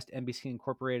podcast, NBC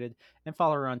Incorporated, and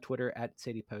follow her on Twitter at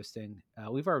Sadie Posting.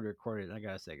 We've already recorded it. I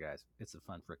gotta say, guys, it's a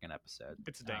fun freaking episode.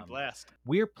 It's a dang blast.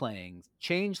 We're playing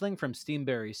Changeling from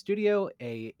Steamberry Studio,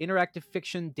 a interactive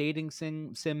fiction dating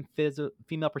sim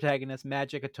female protagonist,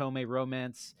 magic, otome,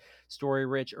 romance,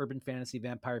 story-rich, urban fantasy,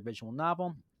 vampire visual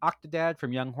novel. Octodad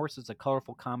from Young Horses, a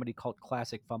colorful comedy cult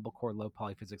classic fumblecore low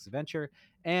polyphysics adventure,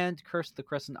 and Curse the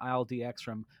Crescent Isle DX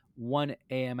from 1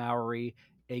 AM Hourry,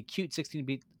 a cute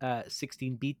 16-bit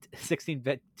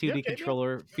 2D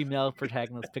controller, female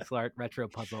protagonist, pixel art, retro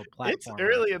puzzle platform. It's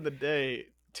early in the day.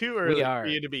 Too early for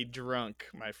you to be drunk,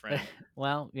 my friend.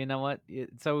 Well, you know what?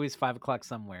 It's always 5 o'clock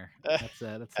somewhere. That's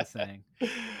the saying.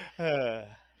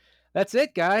 That's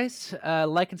it, guys.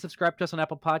 Like and subscribe to us on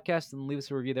Apple Podcasts and leave us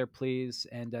a review there, please.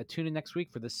 And tune in next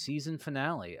week for the season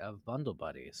finale of Bundle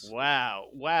Buddies. Wow.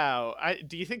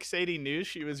 Do you think Sadie knew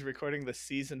she was recording the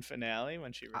season finale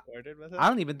when she recorded with us? I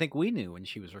don't even think we knew when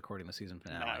she was recording the season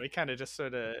finale. No, we kind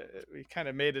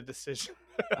of made a decision.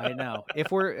 I know. If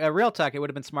we're real talk, it would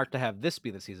have been smart to have this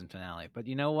be the season finale. But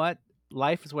you know what?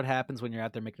 Life is what happens when you're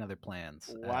out there making other plans.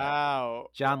 Wow.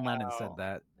 John Lennon said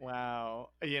that. Wow.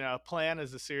 A plan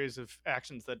is a series of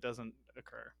actions that doesn't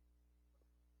occur.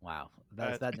 Wow.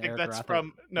 I think Eric that's Roth?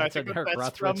 from that's from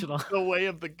original? The Way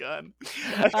of the Gun.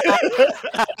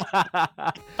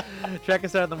 Check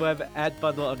us out on the web at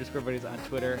bundle_buddies on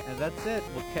Twitter. And that's it.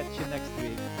 We'll catch you next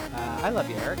week. I love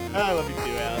you, Eric. I love you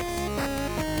too, Alex.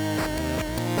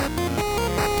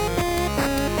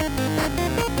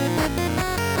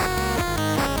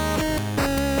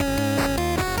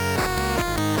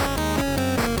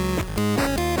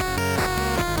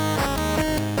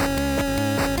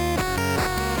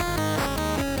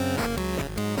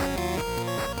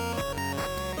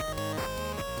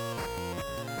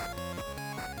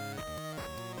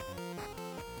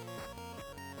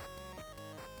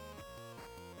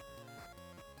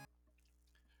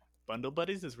 Bundle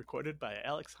Buddies is recorded by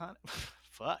Alex Hunt.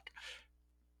 Fuck.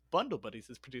 Bundle Buddies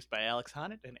is produced by Alex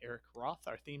Honnett and Eric Roth.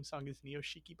 Our theme song is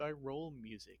Neoshiki by Roll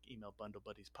Music. Email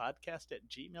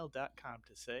bundlebuddiespodcast@gmail.com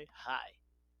to say hi.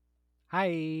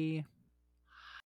 Hi.